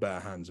with your bare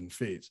hands and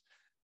feet.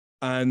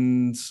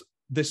 And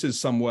this is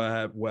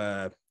somewhere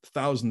where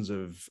thousands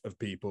of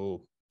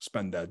people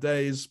spend their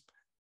days,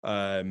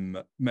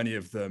 many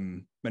of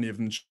them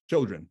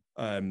children.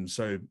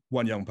 So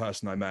one young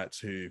person I met,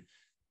 who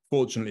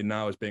fortunately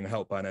now is being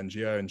helped by an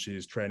NGO, and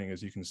she's training,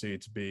 as you can see,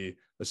 to be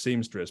a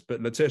seamstress.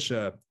 But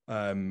Letitia,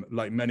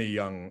 like many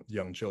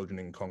young children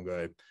in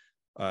Congo,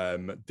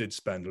 did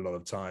spend a lot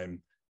of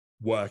time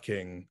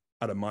working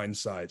at a mine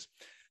site.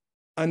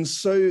 And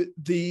so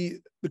the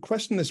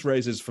question this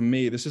raises for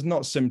me, this is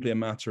not simply a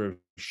matter of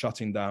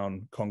shutting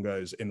down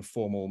Congo's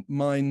informal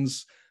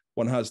mines.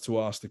 One has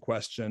to ask the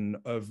question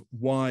of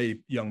why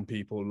young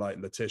people like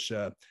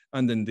Letitia,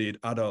 and indeed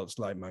adults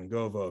like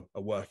Mangovo,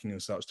 are working in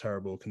such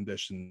terrible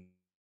conditions.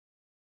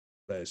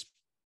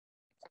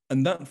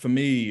 And that, for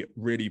me,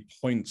 really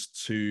points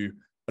to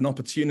an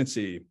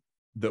opportunity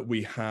that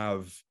we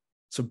have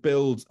to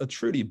build a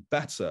truly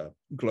better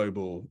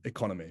global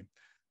economy,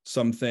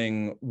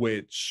 something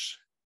which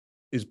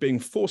is being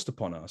forced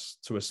upon us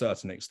to a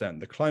certain extent.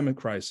 The climate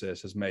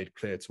crisis has made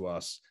clear to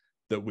us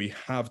that we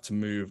have to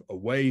move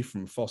away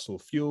from fossil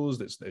fuels.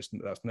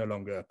 That's no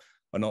longer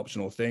an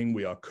optional thing.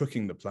 We are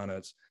cooking the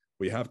planet.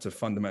 We have to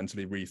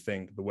fundamentally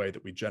rethink the way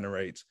that we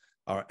generate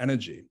our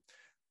energy.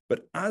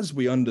 But as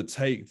we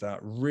undertake that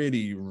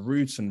really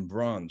root and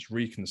branch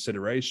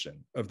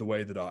reconsideration of the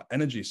way that our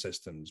energy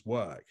systems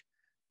work,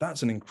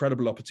 that's an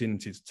incredible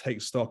opportunity to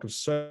take stock of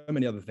so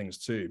many other things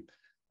too,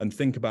 and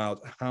think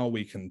about how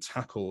we can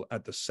tackle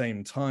at the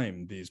same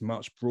time these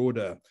much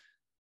broader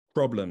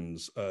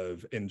problems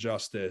of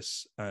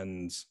injustice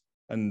and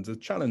the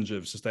challenge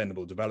of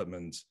sustainable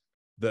development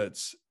that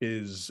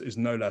is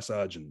no less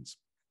urgent.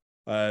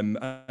 And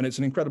it's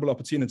an incredible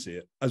opportunity.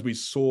 As we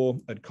saw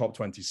at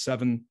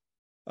COP27,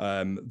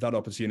 that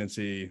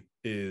opportunity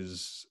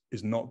is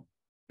not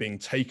being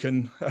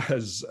taken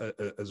as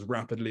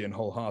rapidly and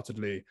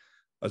wholeheartedly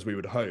as we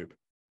would hope.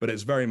 But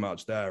it's very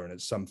much there, and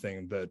it's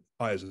something that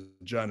I, as a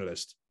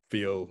journalist,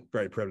 feel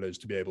very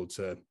privileged to be able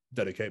to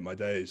dedicate my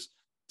days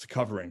to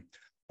covering.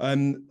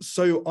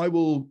 So I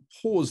will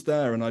pause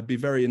there, and I'd be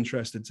very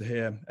interested to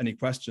hear any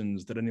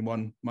questions that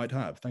anyone might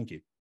have. Thank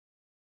you.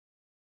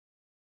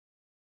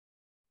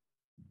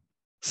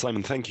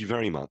 Simon, thank you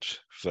very much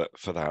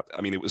for that.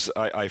 I mean,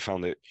 I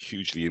found it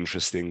hugely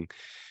interesting,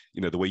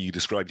 you know, the way you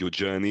described your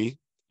journey,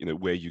 you know,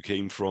 where you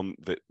came from,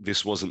 that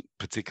this wasn't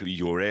particularly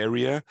your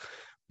area,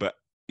 but,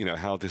 you know,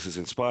 how this has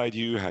inspired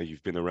you, how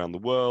you've been around the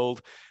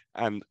world,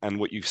 and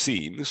what you've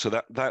seen. So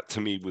that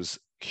to me was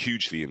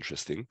hugely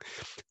interesting,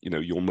 you know,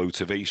 your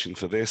motivation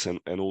for this, and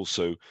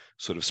also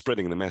sort of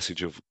spreading the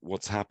message of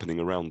what's happening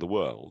around the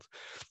world.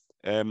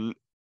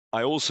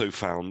 I also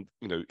found,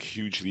 you know,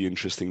 hugely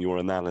interesting your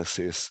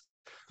analysis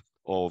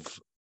of,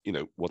 you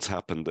know, what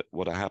happened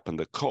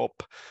at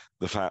COP,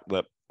 the fact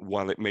that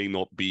while it may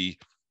not be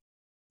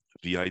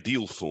the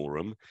ideal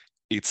forum,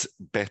 it's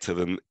better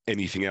than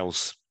anything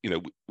else, you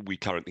know, we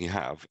currently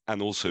have,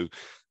 and also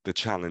the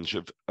challenge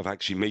of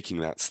actually making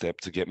that step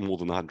to get more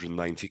than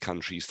 190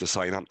 countries to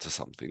sign up to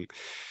something,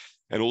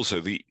 and also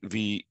the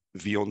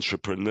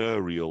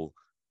entrepreneurial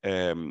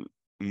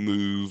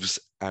moves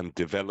and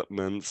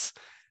developments,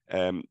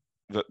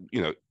 that,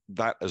 you know,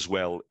 that as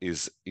well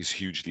is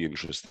hugely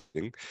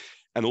interesting.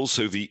 And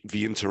also the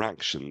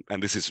interaction,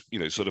 and this is, you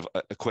know, sort of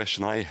a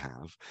question I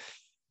have,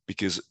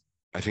 because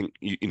I think,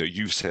 you know,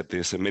 you've said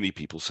this, and many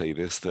people say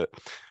this, that,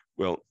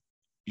 well,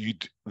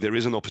 there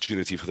is an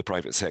opportunity for the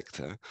private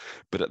sector,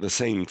 but at the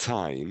same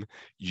time,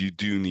 you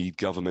do need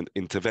government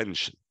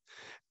intervention.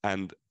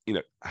 And, you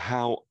know,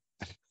 how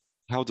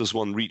does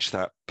one reach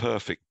that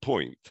perfect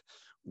point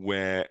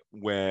where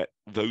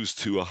those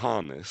two are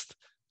harnessed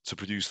to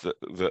produce the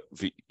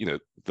you know,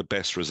 the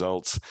best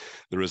results,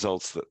 the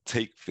results that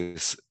take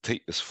this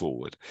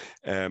forward?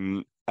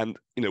 And,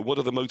 you know, what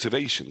are the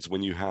motivations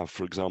when you have,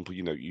 for example,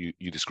 you know,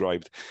 you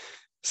described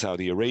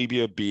Saudi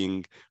Arabia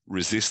being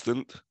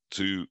resistant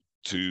to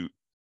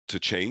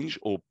change,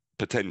 or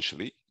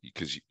potentially,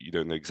 because you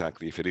don't know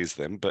exactly if it is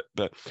them, but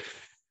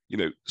you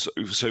know,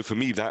 so for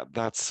me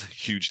that's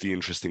hugely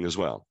interesting as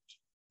well.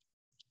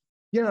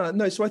 Yeah,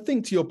 no, so I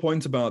think to your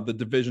point about the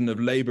division of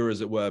labor, as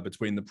it were,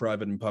 between the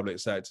private and public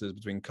sectors,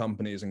 between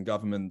companies and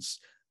governments,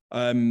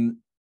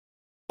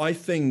 I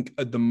think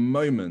at the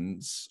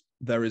moment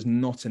there is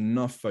not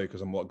enough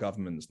focus on what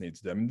governments need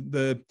to do. I mean,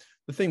 the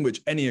thing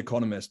which any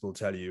economist will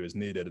tell you is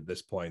needed at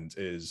this point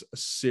is a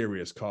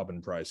serious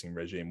carbon pricing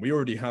regime. We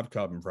already have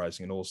carbon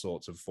pricing in all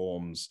sorts of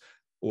forms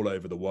all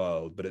over the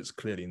world, but it's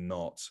clearly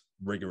not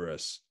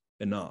rigorous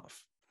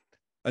enough.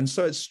 And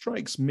so it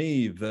strikes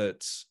me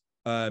that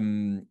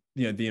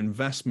the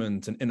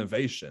investment and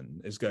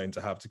innovation is going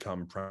to have to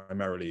come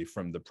primarily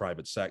from the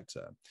private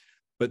sector,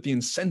 but the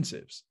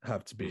incentives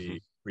have to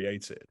be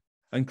created.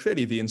 And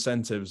clearly the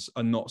incentives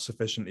are not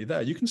sufficiently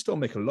there. You can still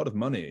make a lot of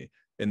money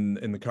in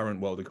the current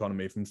world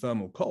economy from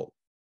thermal coal.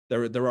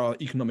 There are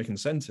economic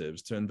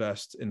incentives to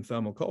invest in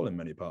thermal coal in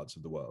many parts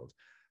of the world.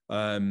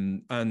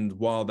 And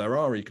while there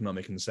are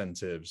economic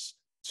incentives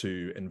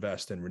to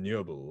invest in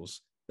renewables,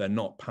 they're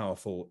not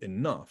powerful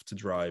enough to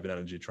drive an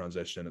energy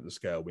transition at the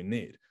scale we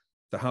need.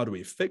 So how do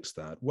we fix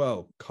that?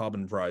 Well,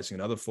 carbon pricing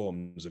and other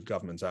forms of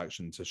government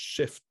action to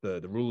shift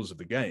the rules of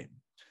the game,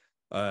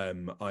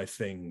 I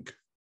think,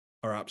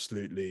 are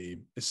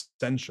absolutely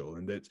essential.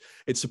 And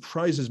it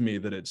surprises me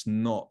that it's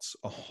not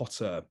a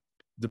hotter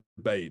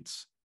debate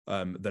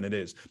than it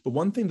is. But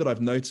one thing that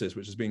I've noticed,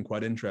 which has been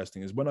quite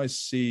interesting, is when I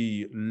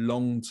see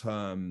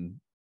long-term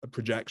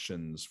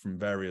projections from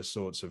various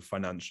sorts of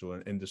financial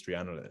and industry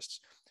analysts,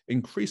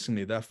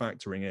 increasingly they're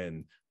factoring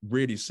in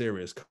really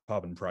serious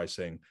carbon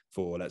pricing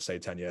for, let's say,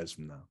 10 years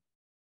from now.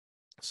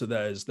 So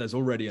there's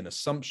already an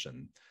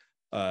assumption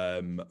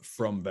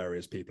from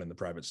various people in the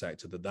private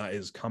sector that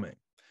is coming.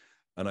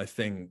 And I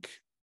think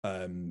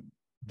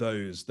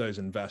those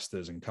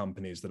investors and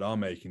companies that are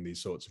making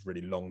these sorts of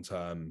really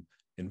long-term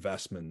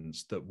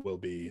investments that will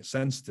be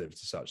sensitive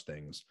to such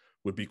things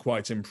would be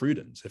quite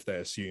imprudent if they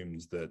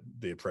assumed that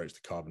the approach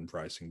to carbon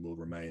pricing will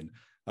remain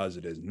as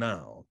it is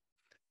now.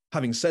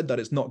 Having said that,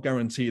 it's not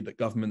guaranteed that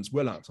governments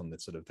will act on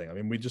this sort of thing. I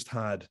mean, we just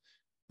had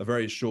a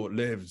very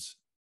short-lived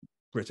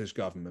British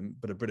government,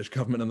 but a British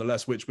government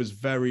nonetheless, which was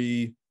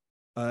very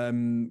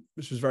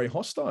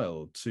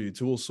hostile to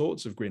all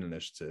sorts of green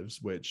initiatives,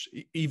 which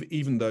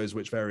even those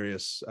which a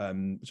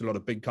lot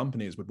of big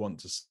companies would want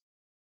to.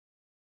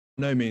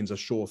 No means a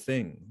sure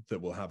thing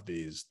that we'll have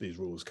these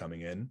rules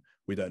coming in.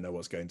 We don't know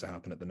what's going to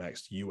happen at the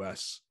next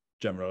US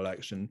general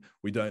election.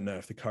 We don't know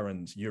if the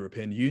current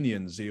European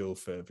Union zeal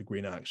for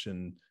green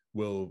action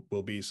will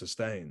be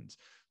sustained.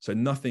 So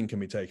nothing can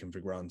be taken for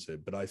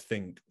granted. But I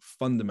think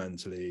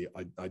fundamentally,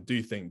 I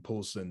do think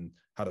Paulson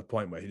had a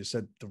point where he just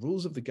said the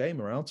rules of the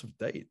game are out of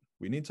date.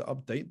 We need to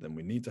update them.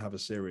 We need to have a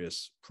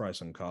serious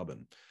price on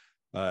carbon.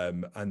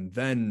 And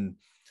then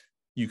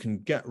you can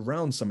get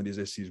around some of these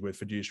issues with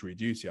fiduciary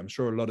duty. I'm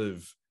sure a lot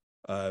of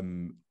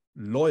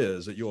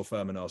lawyers at your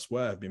firm and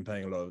elsewhere have been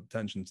paying a lot of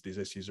attention to these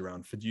issues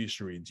around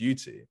fiduciary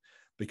duty,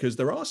 because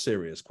there are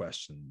serious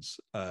questions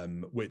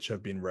which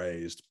have been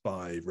raised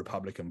by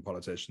Republican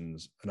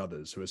politicians and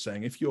others who are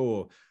saying, if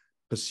you're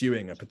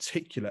pursuing a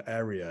particular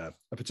area,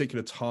 a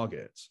particular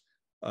target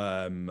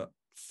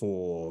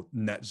for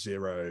net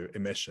zero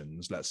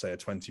emissions, let's say a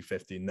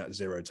 2050 net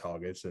zero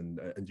target, and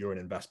you're an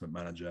investment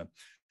manager,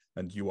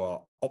 and you are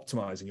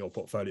optimizing your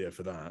portfolio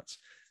for that,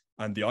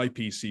 and the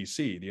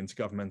IPCC, the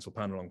Intergovernmental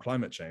Panel on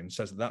Climate Change,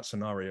 says that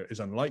scenario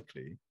is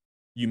unlikely,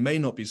 you may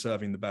not be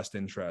serving the best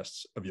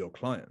interests of your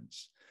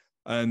clients.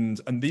 And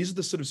these are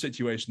the sort of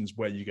situations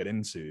where you get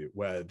into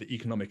where the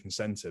economic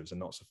incentives are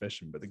not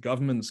sufficient, but the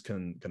governments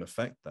can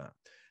affect that.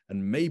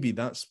 And maybe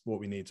that's what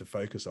we need to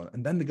focus on.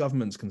 And then the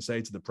governments can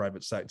say to the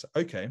private sector,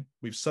 okay,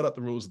 we've set up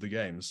the rules of the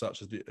game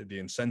such as the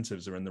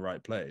incentives are in the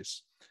right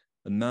place.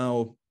 And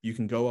now you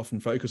can go off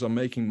and focus on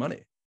making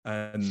money,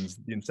 and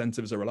the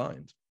incentives are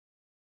aligned.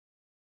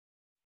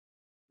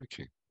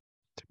 Okay.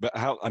 But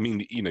how, I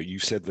mean, you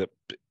said that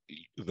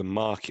the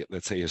market,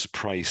 let's say, has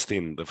priced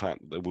in the fact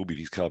that there will be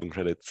these carbon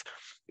credits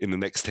in the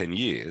next 10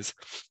 years.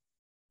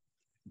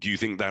 Do you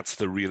think that's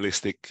the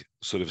realistic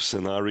sort of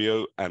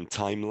scenario and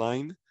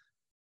timeline?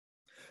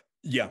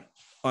 Yeah,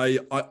 I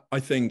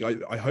think,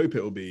 I hope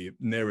it will be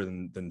nearer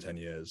than 10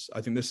 years. I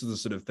think this is the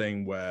sort of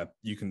thing where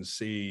you can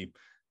see,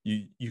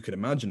 you could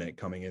imagine it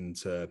coming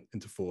into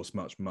force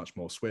much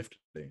more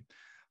swiftly.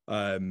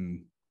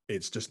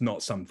 It's just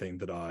not something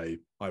that I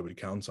would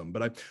count on.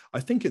 But I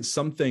think it's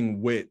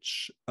something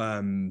which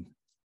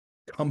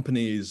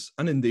companies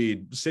and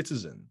indeed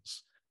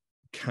citizens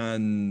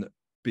can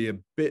be a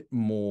bit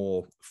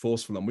more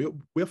forceful on.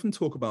 We often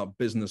talk about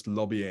business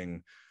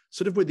lobbying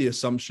sort of with the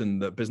assumption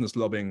that business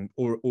lobbying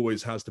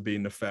always has to be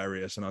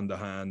nefarious and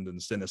underhand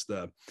and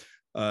sinister.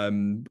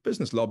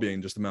 Business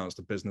lobbying just amounts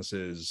to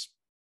businesses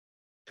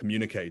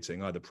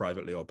communicating either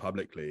privately or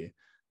publicly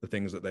the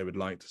things that they would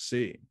like to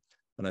see.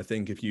 And I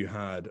think if you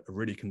had a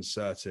really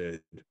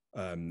concerted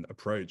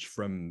approach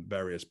from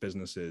various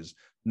businesses,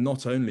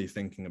 not only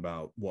thinking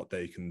about what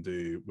they can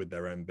do with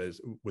their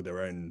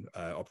own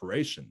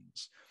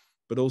operations,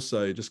 but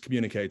also just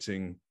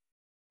communicating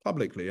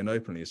publicly and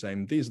openly,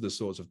 saying these are the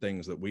sorts of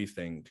things that we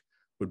think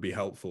would be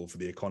helpful for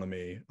the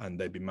economy and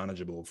they'd be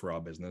manageable for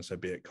our business, so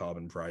be it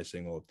carbon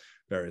pricing or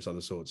various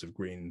other sorts of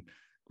green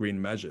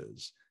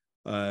measures.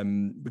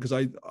 Because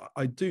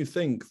I do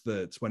think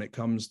that when it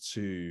comes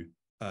to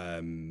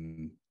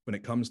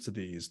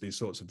these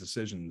sorts of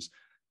decisions,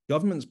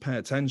 governments pay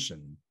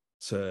attention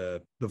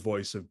to the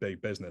voice of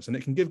big business, and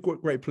it can give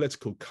great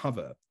political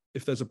cover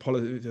if there's a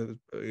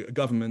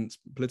government,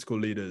 political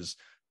leaders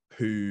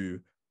who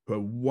are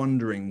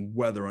wondering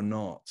whether or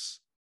not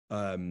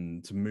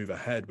to move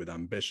ahead with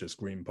ambitious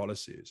green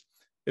policies.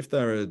 if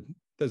there's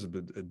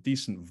a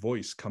decent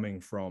voice coming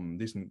from,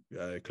 decent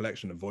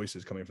collection of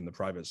voices coming from the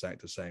private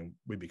sector saying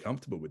we'd be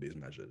comfortable with these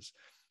measures,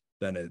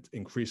 then it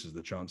increases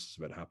the chances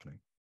of it happening.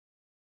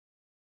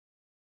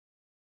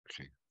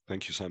 Okay,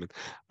 thank you, Simon.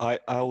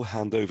 I'll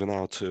hand over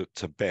now to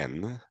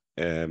Ben,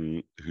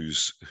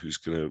 who's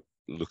going to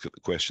look at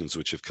the questions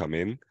which have come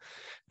in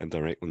and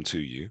direct them to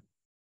you.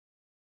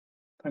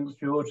 Thanks,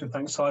 George, and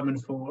thanks, Simon,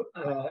 for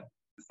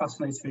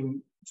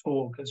fascinating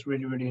talk. It's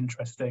really, really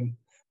interesting.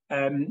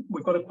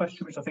 We've got a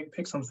question which I think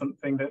picks on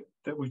something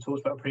that we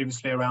talked about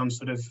previously around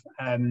sort of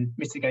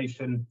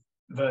mitigation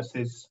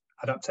versus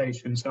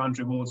adaptation. So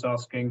Andrew Ward's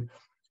asking,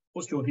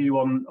 what's your view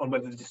on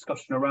whether the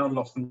discussion around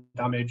loss and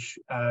damage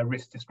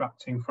risks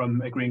distracting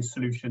from agreeing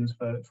solutions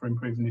for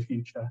improving the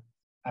future?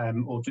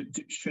 Or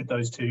should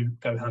those two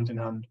go hand in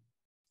hand?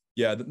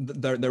 Yeah,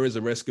 there is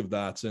a risk of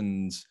that.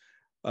 And,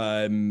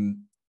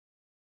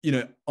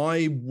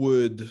 I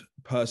would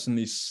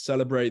personally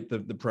celebrate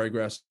the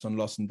progress on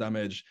loss and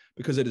damage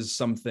because it is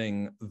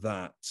something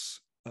that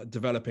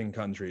developing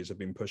countries have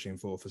been pushing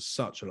for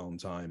such a long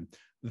time.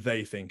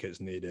 They think it's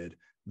needed.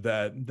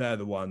 They're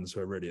the ones who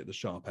are really at the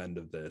sharp end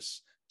of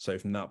this. So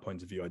from that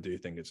point of view, I do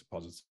think it's a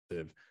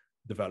positive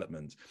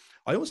development.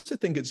 I also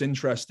think it's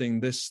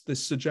interesting, this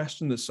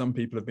suggestion that some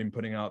people have been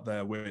putting out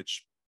there,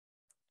 which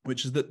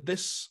is that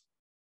this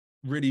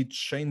really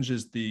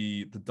changes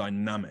the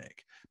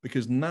dynamic,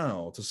 because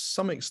now, to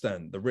some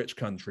extent, the rich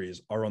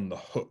countries are on the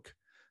hook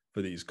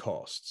for these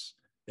costs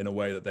in a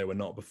way that they were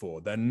not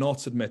before. They're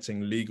not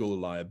admitting legal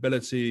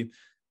liability.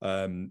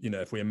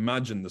 If we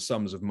imagine the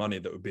sums of money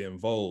that would be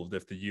involved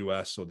if the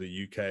US or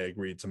the UK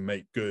agreed to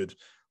make good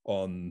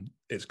on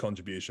its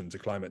contribution to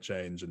climate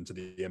change and to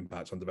the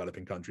impacts on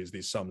developing countries,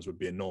 these sums would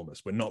be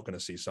enormous. We're not going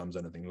to see sums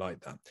anything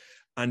like that.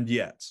 And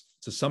yet,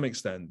 to some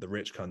extent, the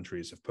rich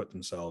countries have put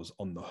themselves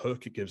on the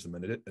hook. It gives them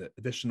an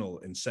additional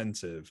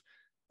incentive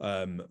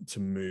to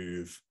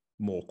move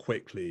more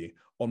quickly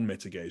on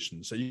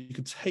mitigation. So you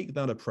could take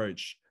that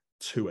approach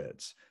to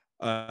it.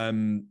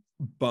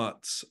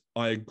 But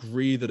I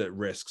agree that it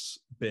risks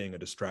being a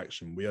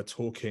distraction. We are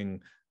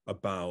talking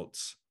about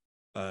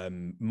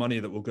money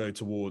that will go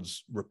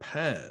towards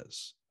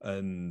repairs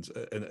and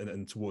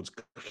towards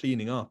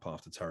cleaning up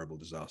after terrible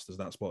disasters.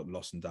 That's what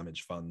loss and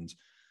damage fund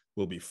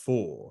will be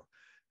for.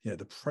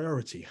 The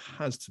priority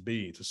has to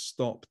be to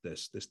stop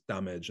this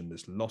damage and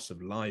this loss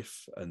of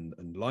life and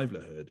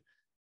livelihood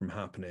from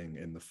happening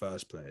in the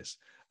first place.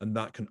 And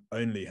that can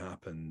only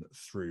happen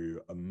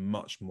through a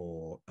much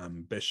more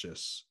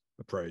ambitious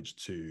approach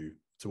to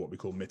what we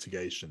call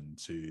mitigation,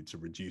 to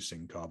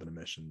reducing carbon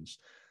emissions.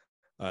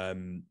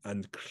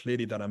 And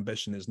clearly that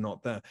ambition is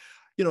not there.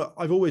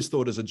 I've always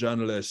thought as a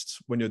journalist,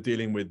 when you're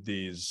dealing with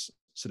these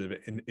sort of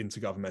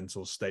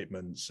intergovernmental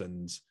statements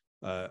and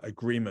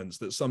agreements,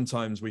 that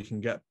sometimes we can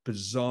get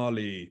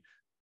bizarrely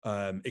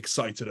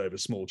excited over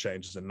small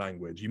changes in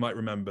language. You might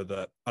remember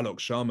that Alok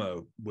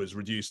Sharma was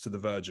reduced to the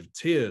verge of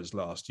tears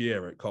last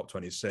year at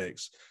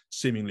COP26,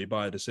 seemingly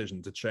by a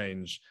decision to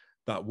change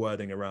that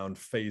wording around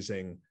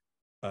phasing.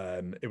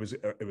 It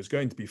was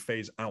going to be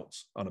phase out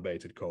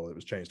unabated coal. It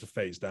was changed to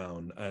phase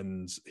down,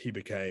 and he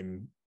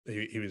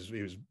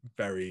was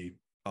very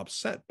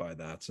upset by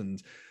that,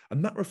 and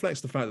that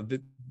reflects the fact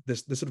that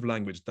this sort of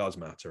language does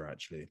matter.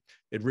 Actually,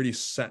 it really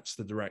sets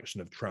the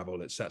direction of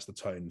travel. It sets the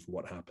tone for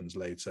what happens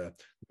later.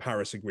 The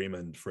Paris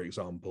Agreement, for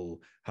example,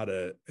 had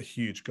a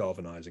huge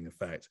galvanizing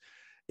effect.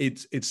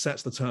 It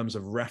sets the terms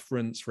of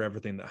reference for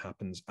everything that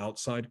happens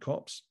outside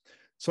COPs.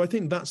 So I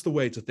think that's the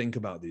way to think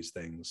about these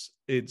things.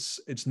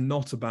 It's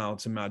not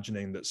about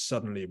imagining that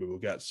suddenly we will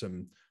get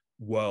some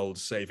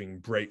world-saving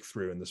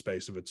breakthrough in the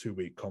space of a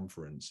 2-week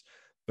conference,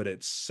 but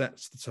it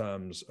sets the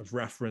terms of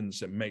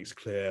reference. It makes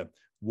clear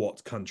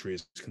what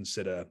countries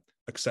consider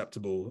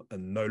acceptable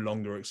and no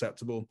longer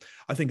acceptable.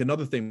 I think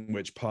another thing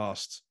which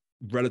passed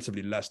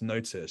relatively less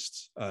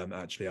noticed,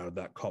 actually, out of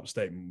that COP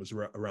statement was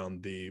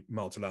around the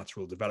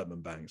multilateral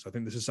development banks. I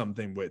think this is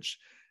something which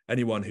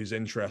anyone who's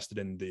interested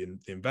in the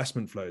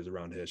investment flows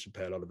around here should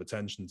pay a lot of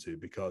attention to,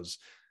 because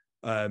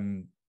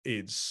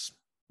it's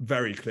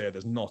very clear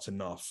there's not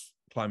enough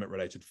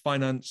climate-related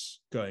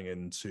finance going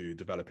into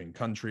developing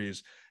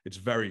countries. It's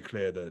very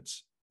clear that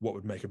what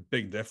would make a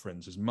big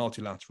difference is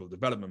multilateral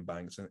development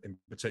banks, and in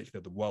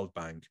particular the World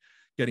Bank,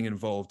 getting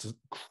involved to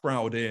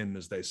crowd in,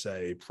 as they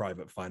say,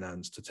 private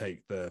finance to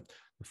take the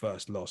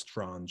first lost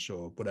tranche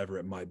or whatever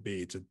it might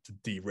be to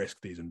de-risk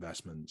these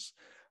investments.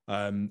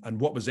 And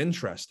what was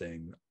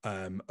interesting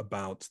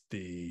about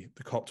the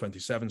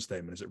COP27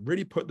 statement is it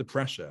really put the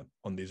pressure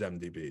on these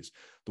MDBs.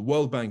 The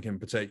World Bank in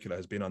particular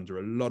has been under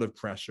a lot of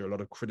pressure, a lot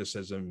of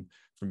criticism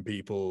from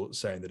people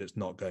saying that it's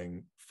not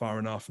going far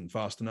enough and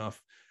fast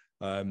enough.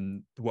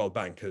 The World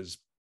Bank has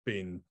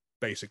been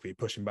basically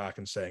pushing back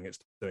and saying it's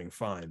doing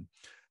fine.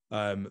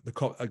 At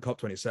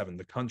COP27,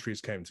 the countries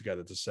came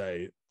together to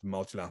say the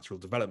multilateral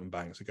development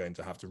banks are going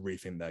to have to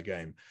rethink their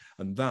game.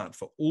 And that,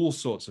 for all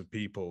sorts of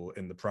people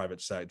in the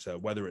private sector,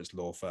 whether it's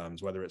law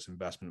firms, whether it's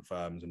investment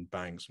firms and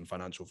banks and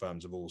financial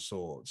firms of all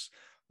sorts,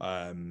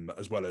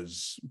 as well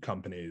as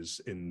companies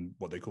in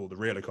what they call the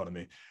real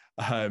economy,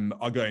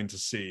 are going to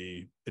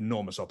see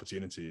enormous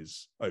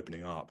opportunities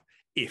opening up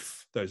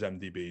if those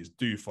MDBs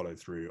do follow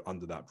through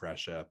under that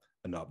pressure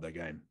and up their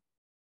game.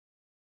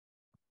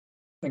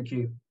 Thank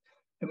you.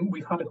 And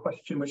we've had a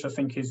question which I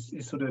think is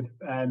sort of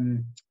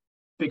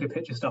bigger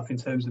picture stuff in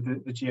terms of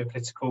the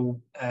geopolitical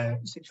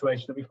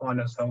situation that we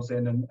find ourselves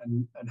in,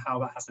 and how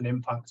that has an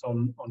impact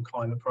on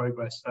climate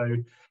progress. So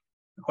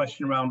the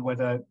question around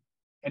whether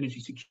energy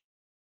security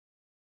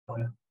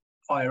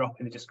higher up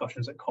in the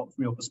discussions at COP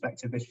from your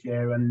perspective this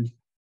year, and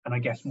I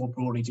guess more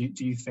broadly,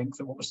 do you think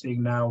that what we're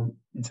seeing now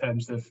in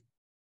terms of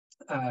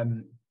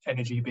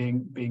energy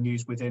being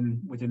used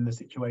within the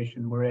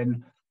situation we're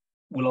in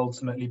will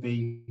ultimately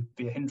be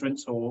a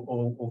hindrance,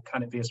 or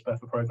can it be a spur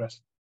for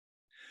progress?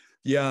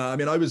 Yeah, I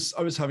mean, I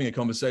was having a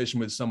conversation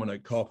with someone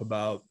at COP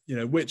about,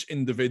 which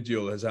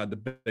individual has had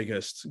the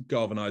biggest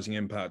galvanizing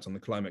impact on the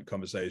climate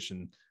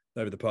conversation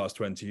over the past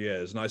 20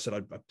 years. And I said,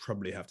 I'd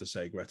probably have to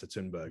say Greta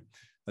Thunberg.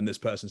 And this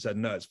person said,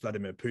 no, it's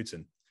Vladimir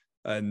Putin.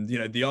 And,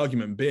 the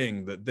argument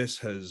being that this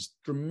has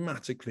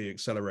dramatically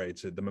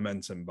accelerated the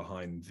momentum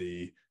behind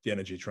the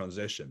energy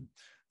transition.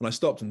 And I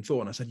stopped and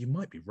thought, and I said, you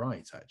might be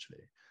right,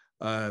 actually.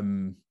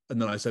 And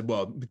then I said,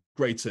 well, the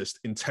greatest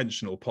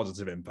intentional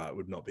positive impact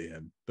would not be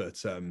him.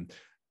 But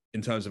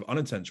in terms of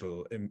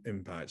unintentional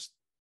impacts,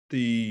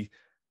 the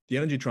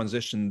energy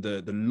transition,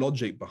 the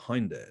logic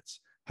behind it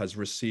has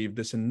received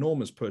this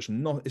enormous push,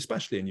 not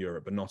especially in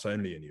Europe, but not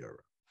only in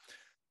Europe.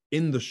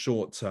 In the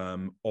short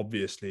term,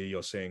 obviously,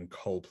 you're seeing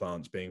coal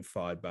plants being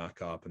fired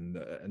back up,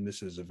 and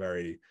this is a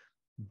very,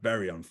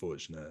 very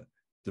unfortunate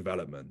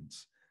development.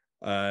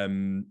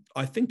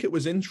 I think it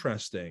was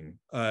interesting.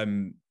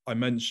 I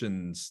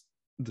mentioned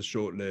the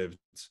short-lived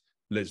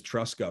Liz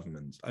Truss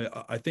government.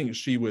 I think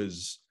she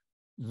was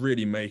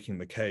really making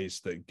the case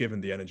that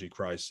given the energy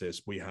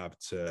crisis, we have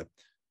to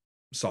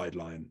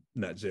sideline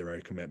net zero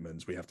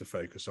commitments. We have to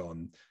focus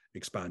on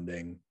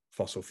expanding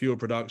fossil fuel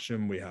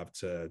production. We have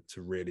to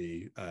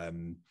really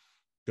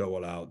go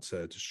all out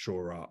to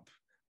shore up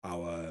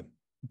our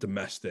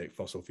domestic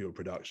fossil fuel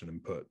production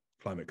and put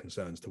climate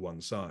concerns to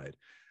one side.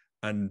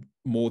 And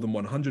more than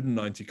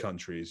 190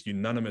 countries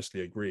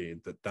unanimously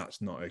agreed that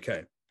that's not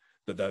okay.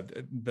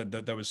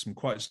 That there was some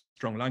quite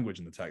strong language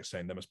in the text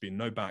saying there must be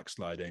no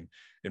backsliding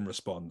in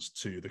response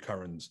to the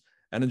current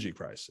energy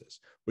crisis,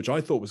 which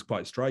I thought was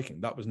quite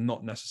striking. That was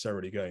not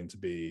necessarily going to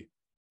be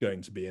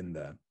in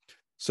there.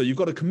 So you've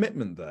got a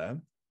commitment there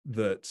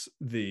that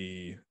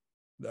the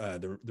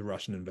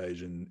Russian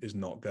invasion is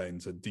not going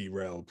to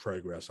derail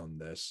progress on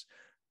this.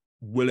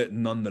 Will it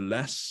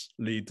nonetheless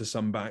lead to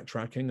some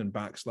backtracking and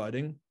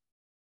backsliding?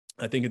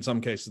 I think in some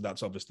cases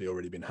that's obviously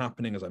already been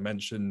happening, as I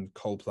mentioned,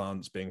 coal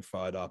plants being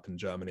fired up in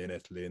Germany and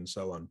Italy and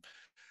so on.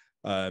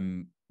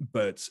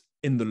 But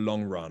in the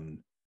long run,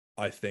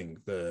 I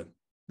think the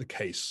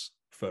case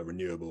for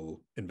renewable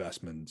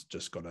investment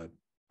just got a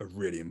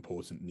really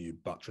important new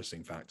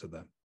buttressing factor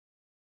there.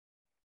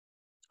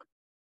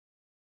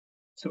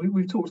 So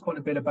we've talked quite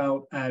a bit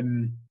about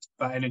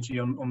energy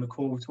on the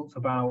call. We've talked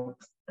about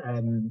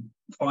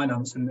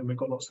finance, and we've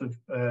got lots of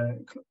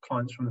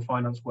clients from the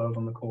finance world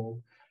on the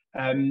call.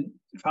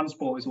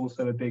 Transport is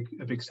also a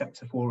big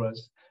sector for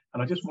us,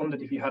 and I just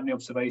wondered if you had any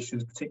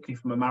observations, particularly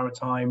from a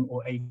maritime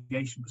or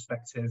aviation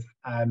perspective,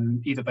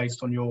 either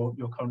based on your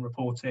current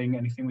reporting,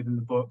 anything within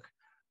the book,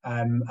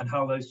 and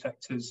how those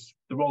sectors,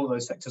 the role of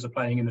those sectors are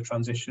playing in the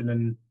transition,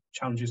 and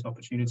challenges and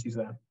opportunities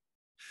there.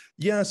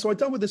 Yeah, so I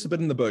dealt with this a bit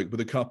in the book with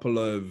a couple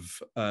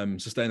of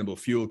sustainable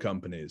fuel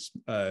companies.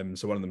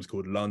 So one of them is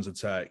called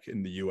LanzaTech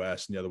in the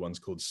US, and the other one's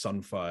called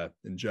Sunfire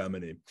in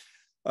Germany.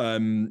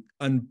 And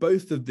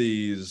both of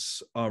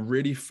these are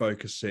really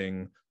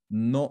focusing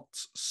not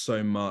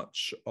so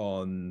much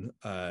on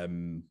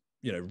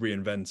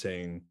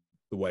reinventing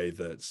the way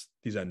that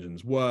these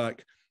engines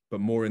work, but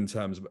more in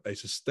terms of a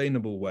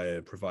sustainable way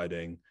of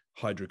providing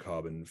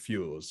hydrocarbon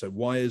fuels. So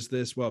why is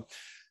this? Well,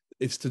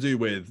 it's to do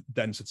with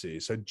density.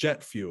 So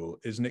jet fuel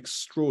is an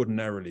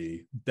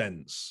extraordinarily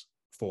dense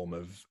form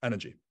of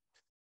energy.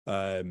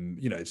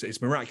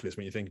 It's miraculous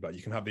when you think about it.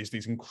 You can have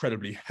these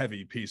incredibly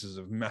heavy pieces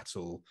of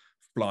metal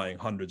flying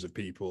hundreds of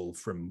people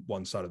from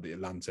one side of the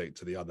Atlantic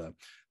to the other.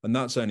 And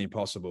that's only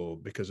possible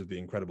because of the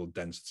incredible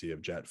density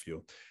of jet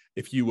fuel.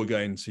 If you were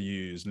going to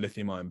use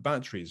lithium-ion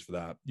batteries for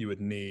that, you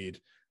would need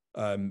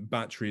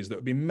batteries that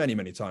would be many,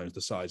 many times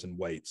the size and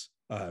weight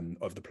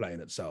of the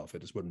plane itself.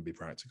 It just wouldn't be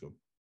practical.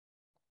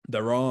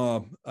 There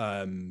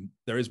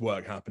is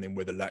work happening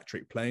with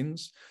electric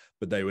planes,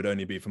 but they would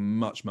only be for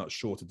much, much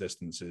shorter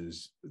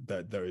distances.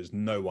 There is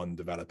no one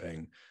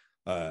developing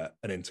an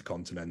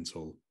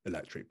intercontinental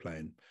electric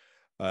plane.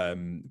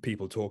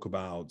 People talk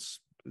about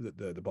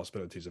the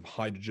possibilities of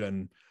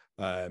hydrogen,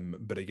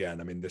 but again,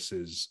 I mean, this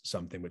is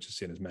something which is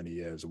seen as many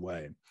years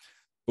away.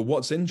 But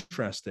what's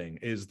interesting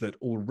is that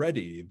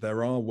already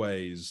there are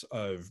ways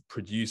of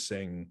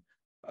producing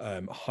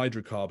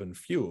hydrocarbon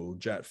fuel,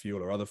 jet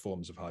fuel, or other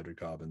forms of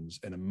hydrocarbons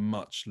in a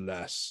much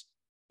less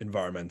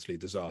environmentally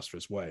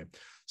disastrous way.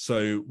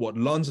 So what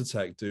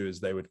LanzaTech do is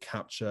they would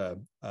capture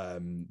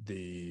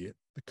the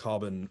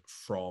carbon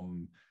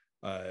from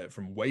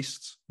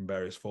waste, from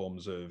various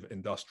forms of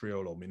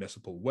industrial or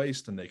municipal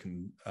waste, and they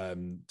can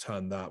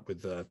turn that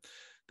with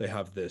they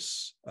have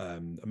this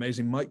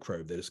amazing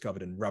microbe they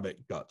discovered in rabbit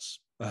guts,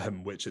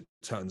 which it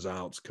turns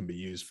out can be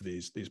used for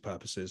these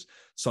purposes.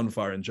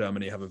 Sunfire in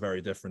Germany have a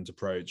very different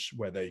approach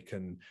where they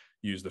can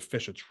use the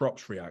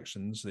Fischer-Tropsch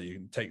reactions. So you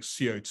can take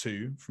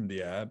CO2 from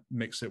the air,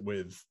 mix it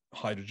with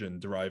hydrogen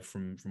derived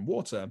from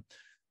water,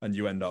 and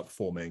you end up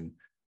forming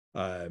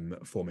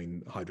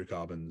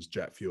hydrocarbons,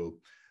 jet fuel.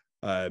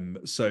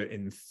 So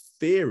in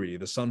theory,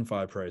 the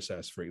Sunfire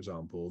process, for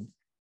example,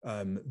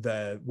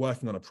 they're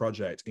working on a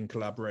project in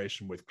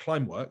collaboration with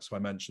Climeworks, who I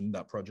mentioned,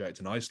 that project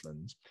in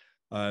Iceland,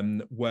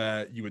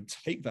 where you would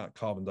take that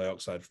carbon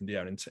dioxide from the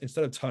air, and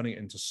instead of turning it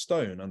into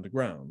stone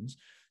underground,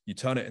 you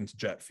turn it into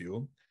jet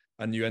fuel,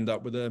 and you end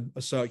up with a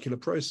circular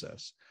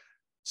process.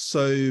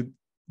 So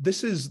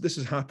this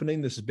is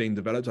happening. This is being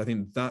developed. I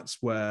think that's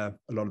where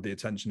a lot of the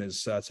attention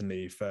is,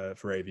 certainly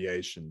for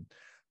aviation.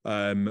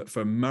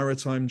 For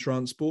maritime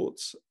transport,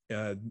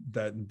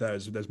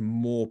 there's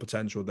more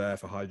potential there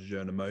for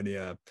hydrogen,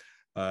 ammonia.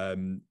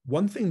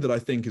 One thing that I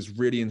think is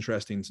really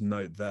interesting to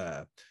note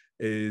there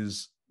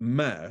is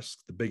Maersk,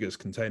 the biggest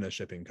container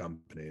shipping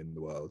company in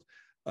the world.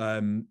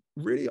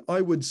 Really, I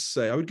would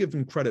give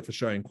them credit for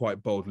showing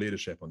quite bold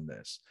leadership on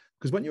this,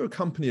 because when you're a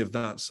company of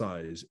that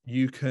size,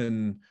 you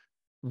can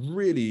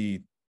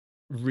really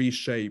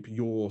reshape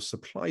your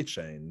supply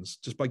chains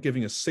just by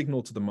giving a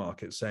signal to the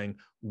market saying,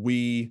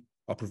 we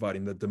are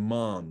providing the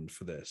demand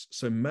for this.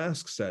 So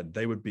Maersk said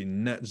they would be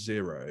net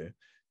zero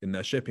in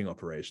their shipping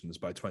operations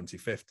by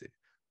 2050,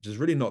 which is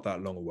really not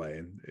that long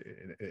away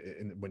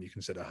when you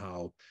consider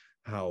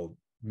how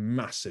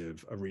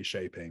massive a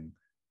reshaping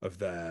of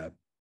their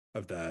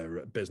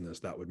business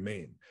that would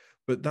mean.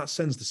 But that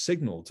sends the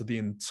signal to the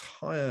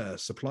entire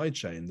supply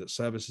chain that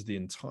services the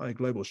entire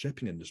global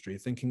shipping industry,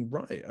 thinking,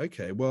 right,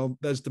 okay, well,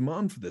 there's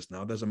demand for this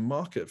now. There's a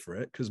market for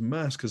it, because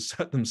Maersk has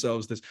set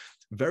themselves this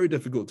very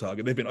difficult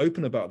target. They've been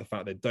open about the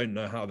fact they don't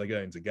know how they're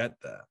going to get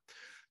there.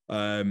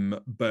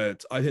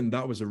 But I think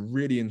that was a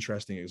really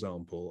interesting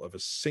example of a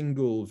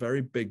single,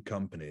 very big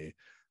company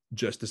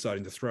just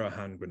deciding to throw a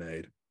hand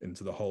grenade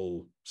into the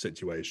whole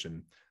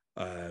situation,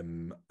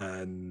 and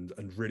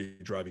really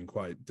driving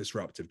quite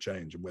disruptive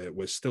change. And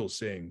we're still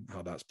seeing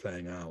how that's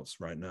playing out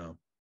right now.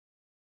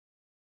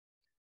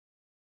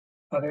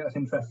 I think that's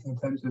interesting in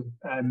terms of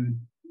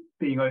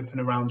being open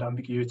around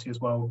ambiguity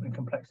as well and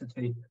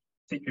complexity,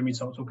 particularly when we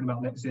start talking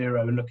about net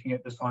zero and looking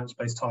at the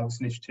Science-Based Targets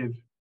Initiative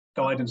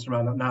guidance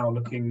around that now,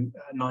 looking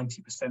at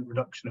 90%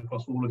 reduction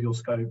across all of your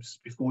scopes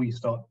before you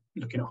start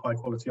looking at high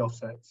quality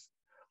offsets.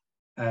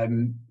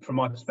 From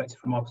our perspective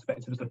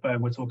as a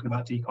firm, we're talking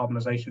about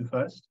decarbonisation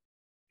first,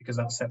 because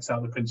that sets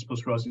out the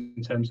principles for us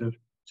in terms of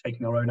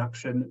taking our own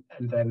action,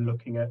 and then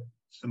looking at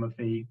some of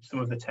the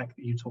tech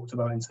that you talked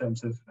about in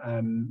terms of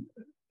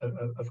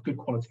good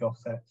quality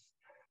offsets.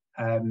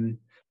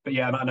 But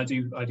yeah, and I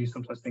do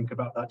sometimes think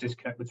about that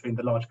disconnect between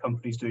the large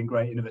companies doing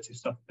great innovative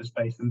stuff in the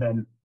space, and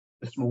then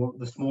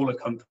the smaller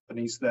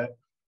companies that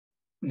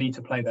need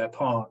to play their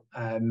part.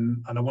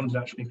 And I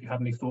wondered actually if you had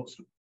any thoughts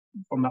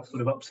from that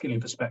sort of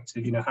upskilling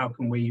perspective. How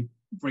can we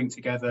bring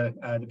together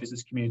the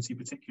business community,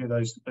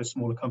 particularly those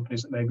smaller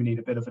companies that maybe need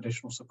a bit of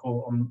additional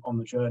support on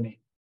the journey?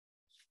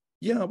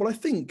 Yeah, well, I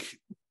think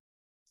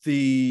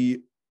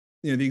the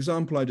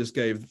example I just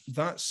gave,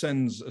 that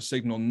sends a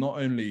signal not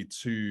only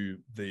to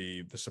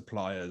the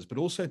suppliers, but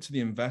also to the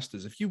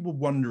investors. If you were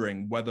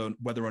wondering whether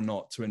or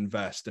not to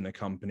invest in a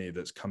company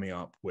that's coming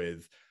up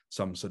with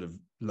some sort of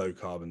low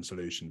carbon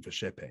solution for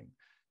shipping,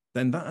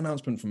 then that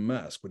announcement from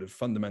Maersk would have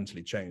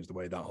fundamentally changed the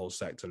way that whole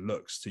sector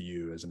looks to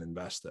you as an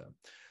investor.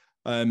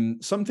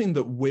 Something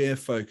that we're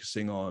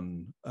focusing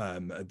on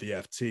at the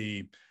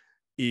FT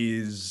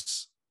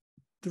is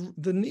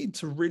the need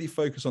to really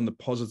focus on the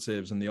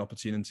positives and the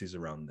opportunities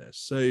around this.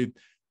 So,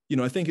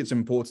 I think it's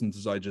important,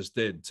 as I just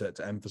did,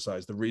 to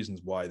emphasize the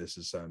reasons why this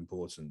is so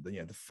important.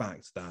 The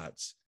fact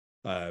that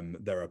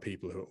there are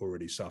people who are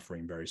already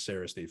suffering very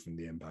seriously from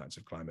the impacts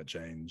of climate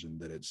change, and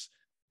that it's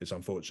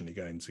unfortunately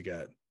going to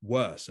get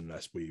worse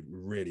unless we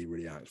really,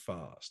 really act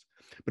fast.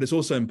 But it's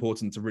also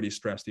important to really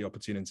stress the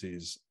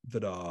opportunities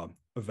that are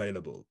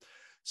available.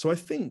 So I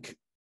think,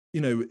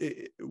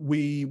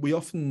 we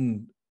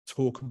often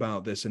talk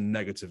about this in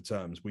negative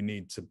terms. We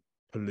need to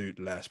pollute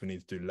less, we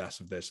need to do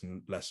less of this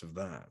and less of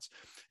that.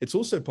 It's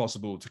also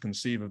possible to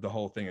conceive of the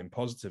whole thing in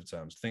positive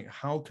terms, think,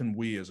 how can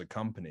we as a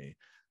company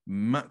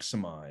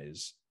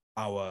maximize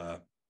our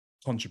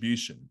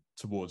contribution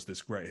towards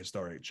this great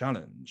historic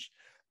challenge?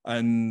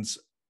 And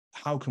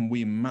how can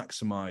we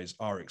maximize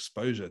our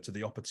exposure to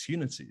the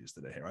opportunities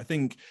that are here? I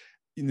think,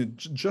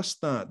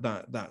 just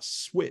that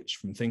switch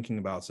from thinking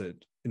about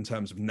it in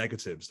terms of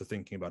negatives to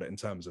thinking about it in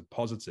terms of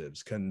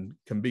positives can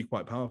be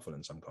quite powerful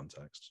in some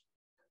contexts.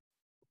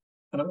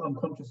 And I'm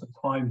conscious of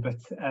time, but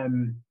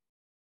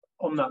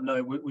on that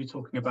note, we're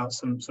talking about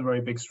some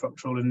very big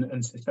structural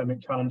and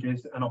systemic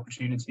challenges and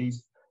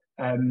opportunities.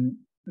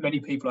 Many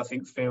people, I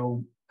think,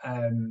 feel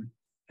a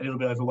little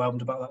bit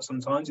overwhelmed about that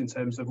sometimes in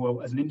terms of,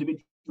 well, as an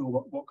individual,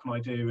 what can I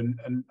do?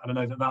 And I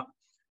know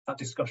that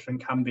discussion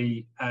can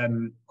be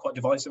quite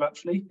divisive,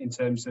 actually, in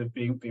terms of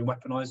being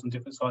weaponized on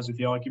different sides of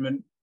the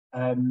argument.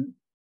 And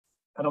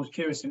I was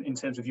curious in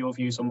terms of your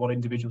views on what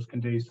individuals can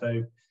do.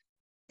 So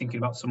thinking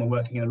about someone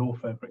working in a law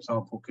firm, for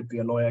example, could be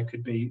a lawyer,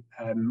 could be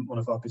one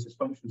of our business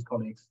functions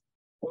colleagues.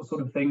 What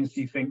sort of things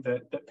do you think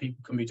that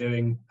people can be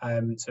doing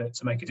to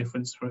make a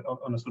difference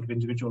on a sort of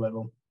individual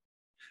level?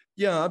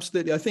 Yeah,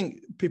 absolutely. I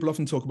think people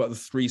often talk about the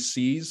 3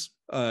 C's.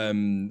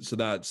 So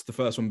that's the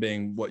first one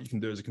being what you can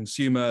do as a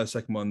consumer,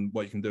 second one,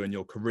 what you can do in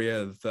your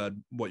career, the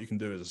third, what you can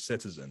do as a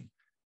citizen.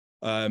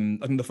 I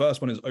think the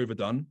first one is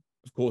overdone.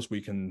 Of course,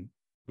 we can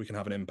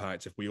have an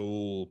impact if we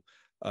all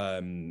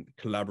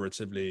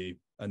collaboratively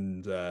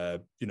and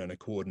in a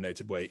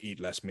coordinated way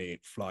eat less meat,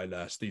 fly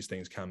less. These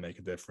things can make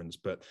a difference.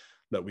 But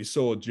look, we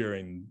saw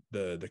during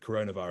the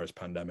coronavirus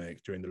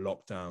pandemic, during the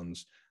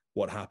lockdowns,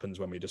 what happens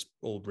when we just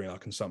all bring our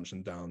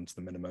consumption down to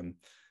the minimum.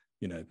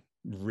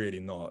 Really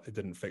not. It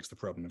didn't fix the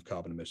problem of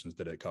carbon emissions,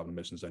 did it? Carbon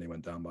emissions only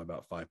went down by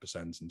about 5%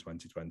 in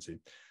 2020.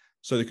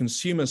 So the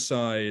consumer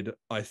side,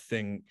 I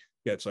think,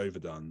 gets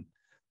overdone.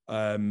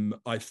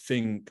 I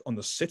think on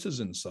the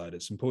citizen side,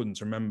 it's important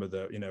to remember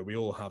that we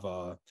all have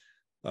our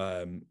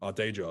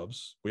day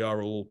jobs. We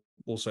are all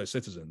also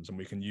citizens, and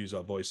we can use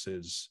our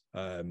voices.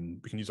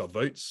 We can use our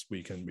votes.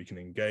 We can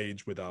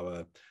engage with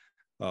our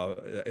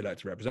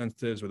elected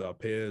representatives, with our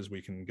peers.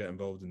 We can get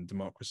involved in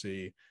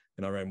democracy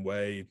in our own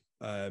way.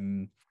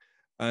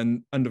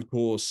 And of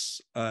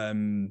course,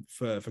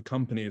 for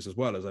companies as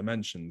well, as I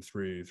mentioned,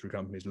 through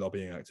companies'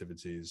 lobbying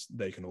activities,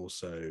 they can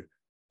also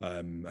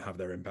have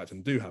their impact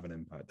and do have an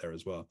impact there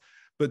as well.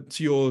 But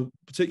to your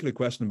particular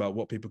question about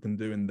what people can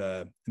do in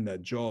their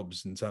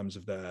jobs in terms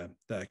of their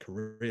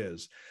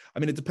careers, I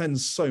mean, it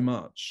depends so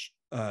much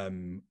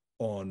on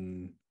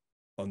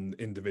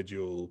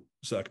individual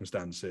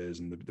circumstances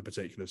and the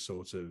particular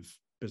sort of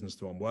business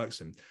that one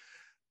works in.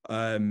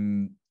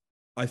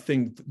 I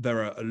think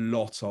there are a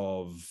lot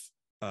of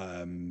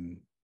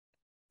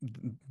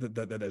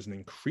that there's an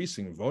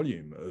increasing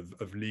volume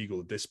of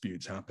legal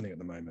disputes happening at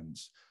the moment,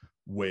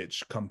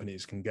 which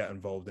companies can get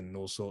involved in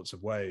all sorts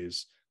of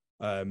ways.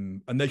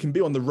 And they can be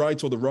on the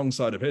right or the wrong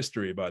side of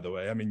history, by the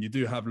way. I mean, you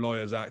do have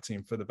lawyers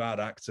acting for the bad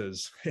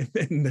actors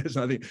in this.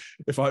 And I think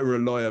if I were a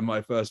lawyer,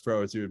 my first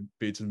priority would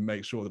be to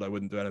make sure that I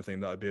wouldn't do anything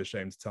that I'd be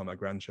ashamed to tell my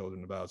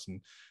grandchildren about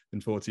in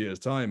 40 years'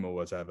 time or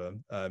whatever.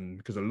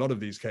 Because a lot of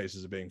these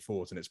cases are being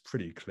fought, and it's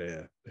pretty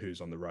clear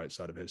who's on the right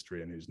side of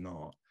history and who's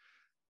not.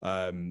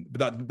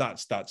 But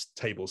that's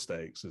table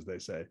stakes, as they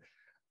say.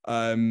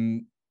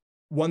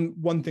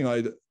 One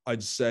thing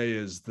I'd say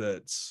is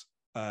that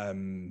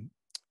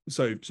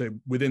so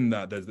within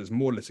that, there's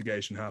more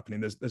litigation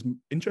happening. There's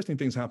interesting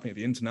things happening at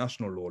the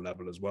international law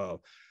level as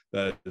well.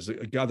 There's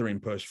a gathering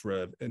push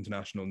for an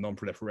international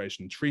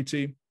non-proliferation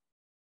treaty,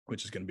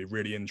 which is going to be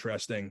really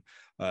interesting.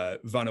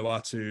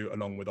 Vanuatu,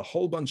 along with a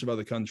whole bunch of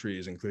other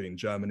countries, including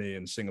Germany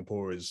and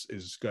Singapore,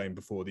 is going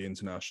before the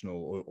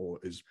international or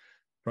is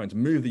trying to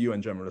move the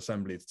UN General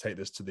Assembly to take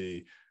this to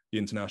the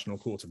International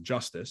Court of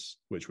Justice,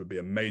 which would be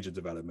a major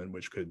development,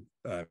 which could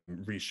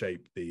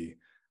reshape the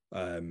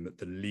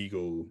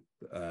legal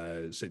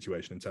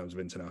situation in terms of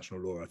international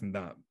law. I think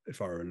that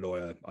if I were a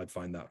lawyer, I'd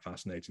find that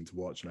fascinating to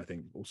watch, and I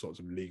think all sorts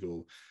of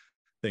legal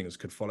things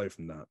could follow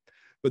from that.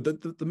 But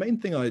the main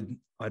thing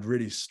I'd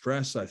really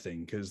stress, I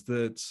think, is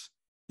that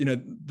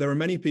there are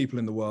many people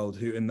in the world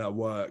who, in their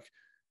work,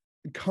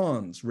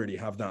 can't really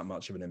have that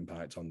much of an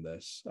impact on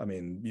this. I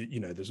mean,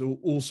 there's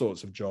all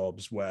sorts of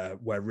jobs where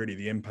really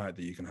the impact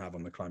that you can have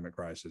on the climate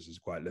crisis is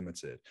quite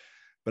limited.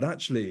 But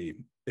actually,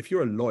 if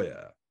you're a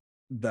lawyer,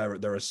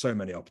 there are so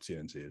many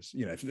opportunities.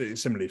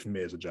 Similarly for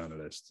me as a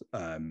journalist,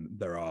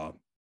 there are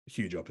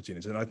huge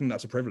opportunities, and I think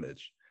that's a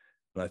privilege.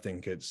 And I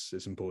think it's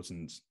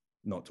important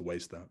not to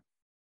waste that.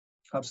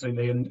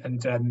 Absolutely,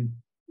 and from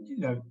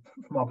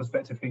our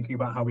perspective, thinking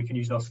about how we can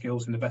use our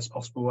skills in the best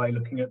possible way,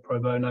 looking at pro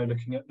bono,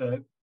 looking at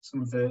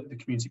some of the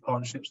community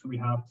partnerships that we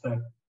have to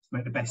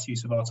make the best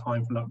use of our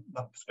time from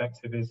that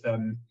perspective is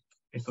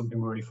something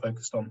we're really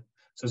focused on.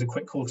 So as a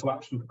quick call to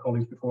action for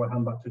colleagues before I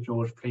hand back to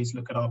George, please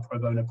look at our pro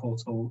bono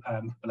portal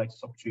for the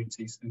latest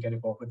opportunities and get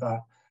involved with that.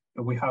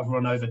 But we have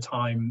run over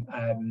time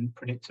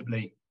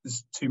predictably.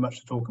 There's too much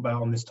to talk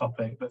about on this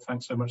topic, but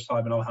thanks so much,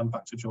 Simon. I'll hand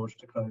back to George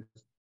to close.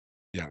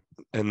 Yeah,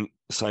 and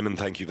Simon,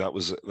 thank you. That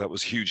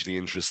was hugely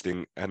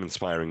interesting and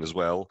inspiring as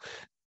well.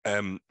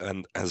 And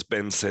as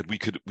Ben said, we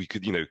could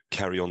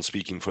carry on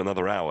speaking for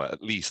another hour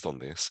at least on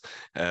this.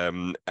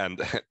 And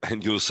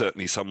you're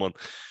certainly someone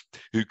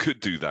who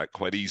could do that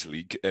quite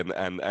easily and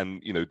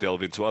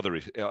delve into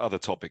other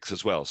topics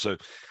as well. So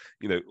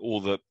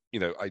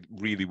I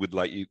really would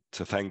like you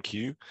to thank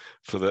you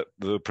for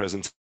the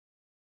present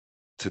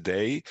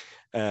today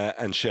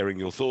and sharing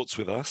your thoughts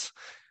with us.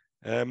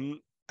 And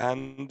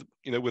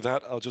with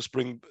that, I'll just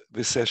bring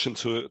this session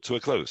to a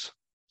close.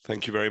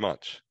 Thank you very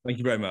much. Thank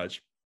you very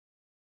much.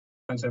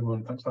 Thanks,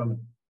 everyone. Thanks, Simon.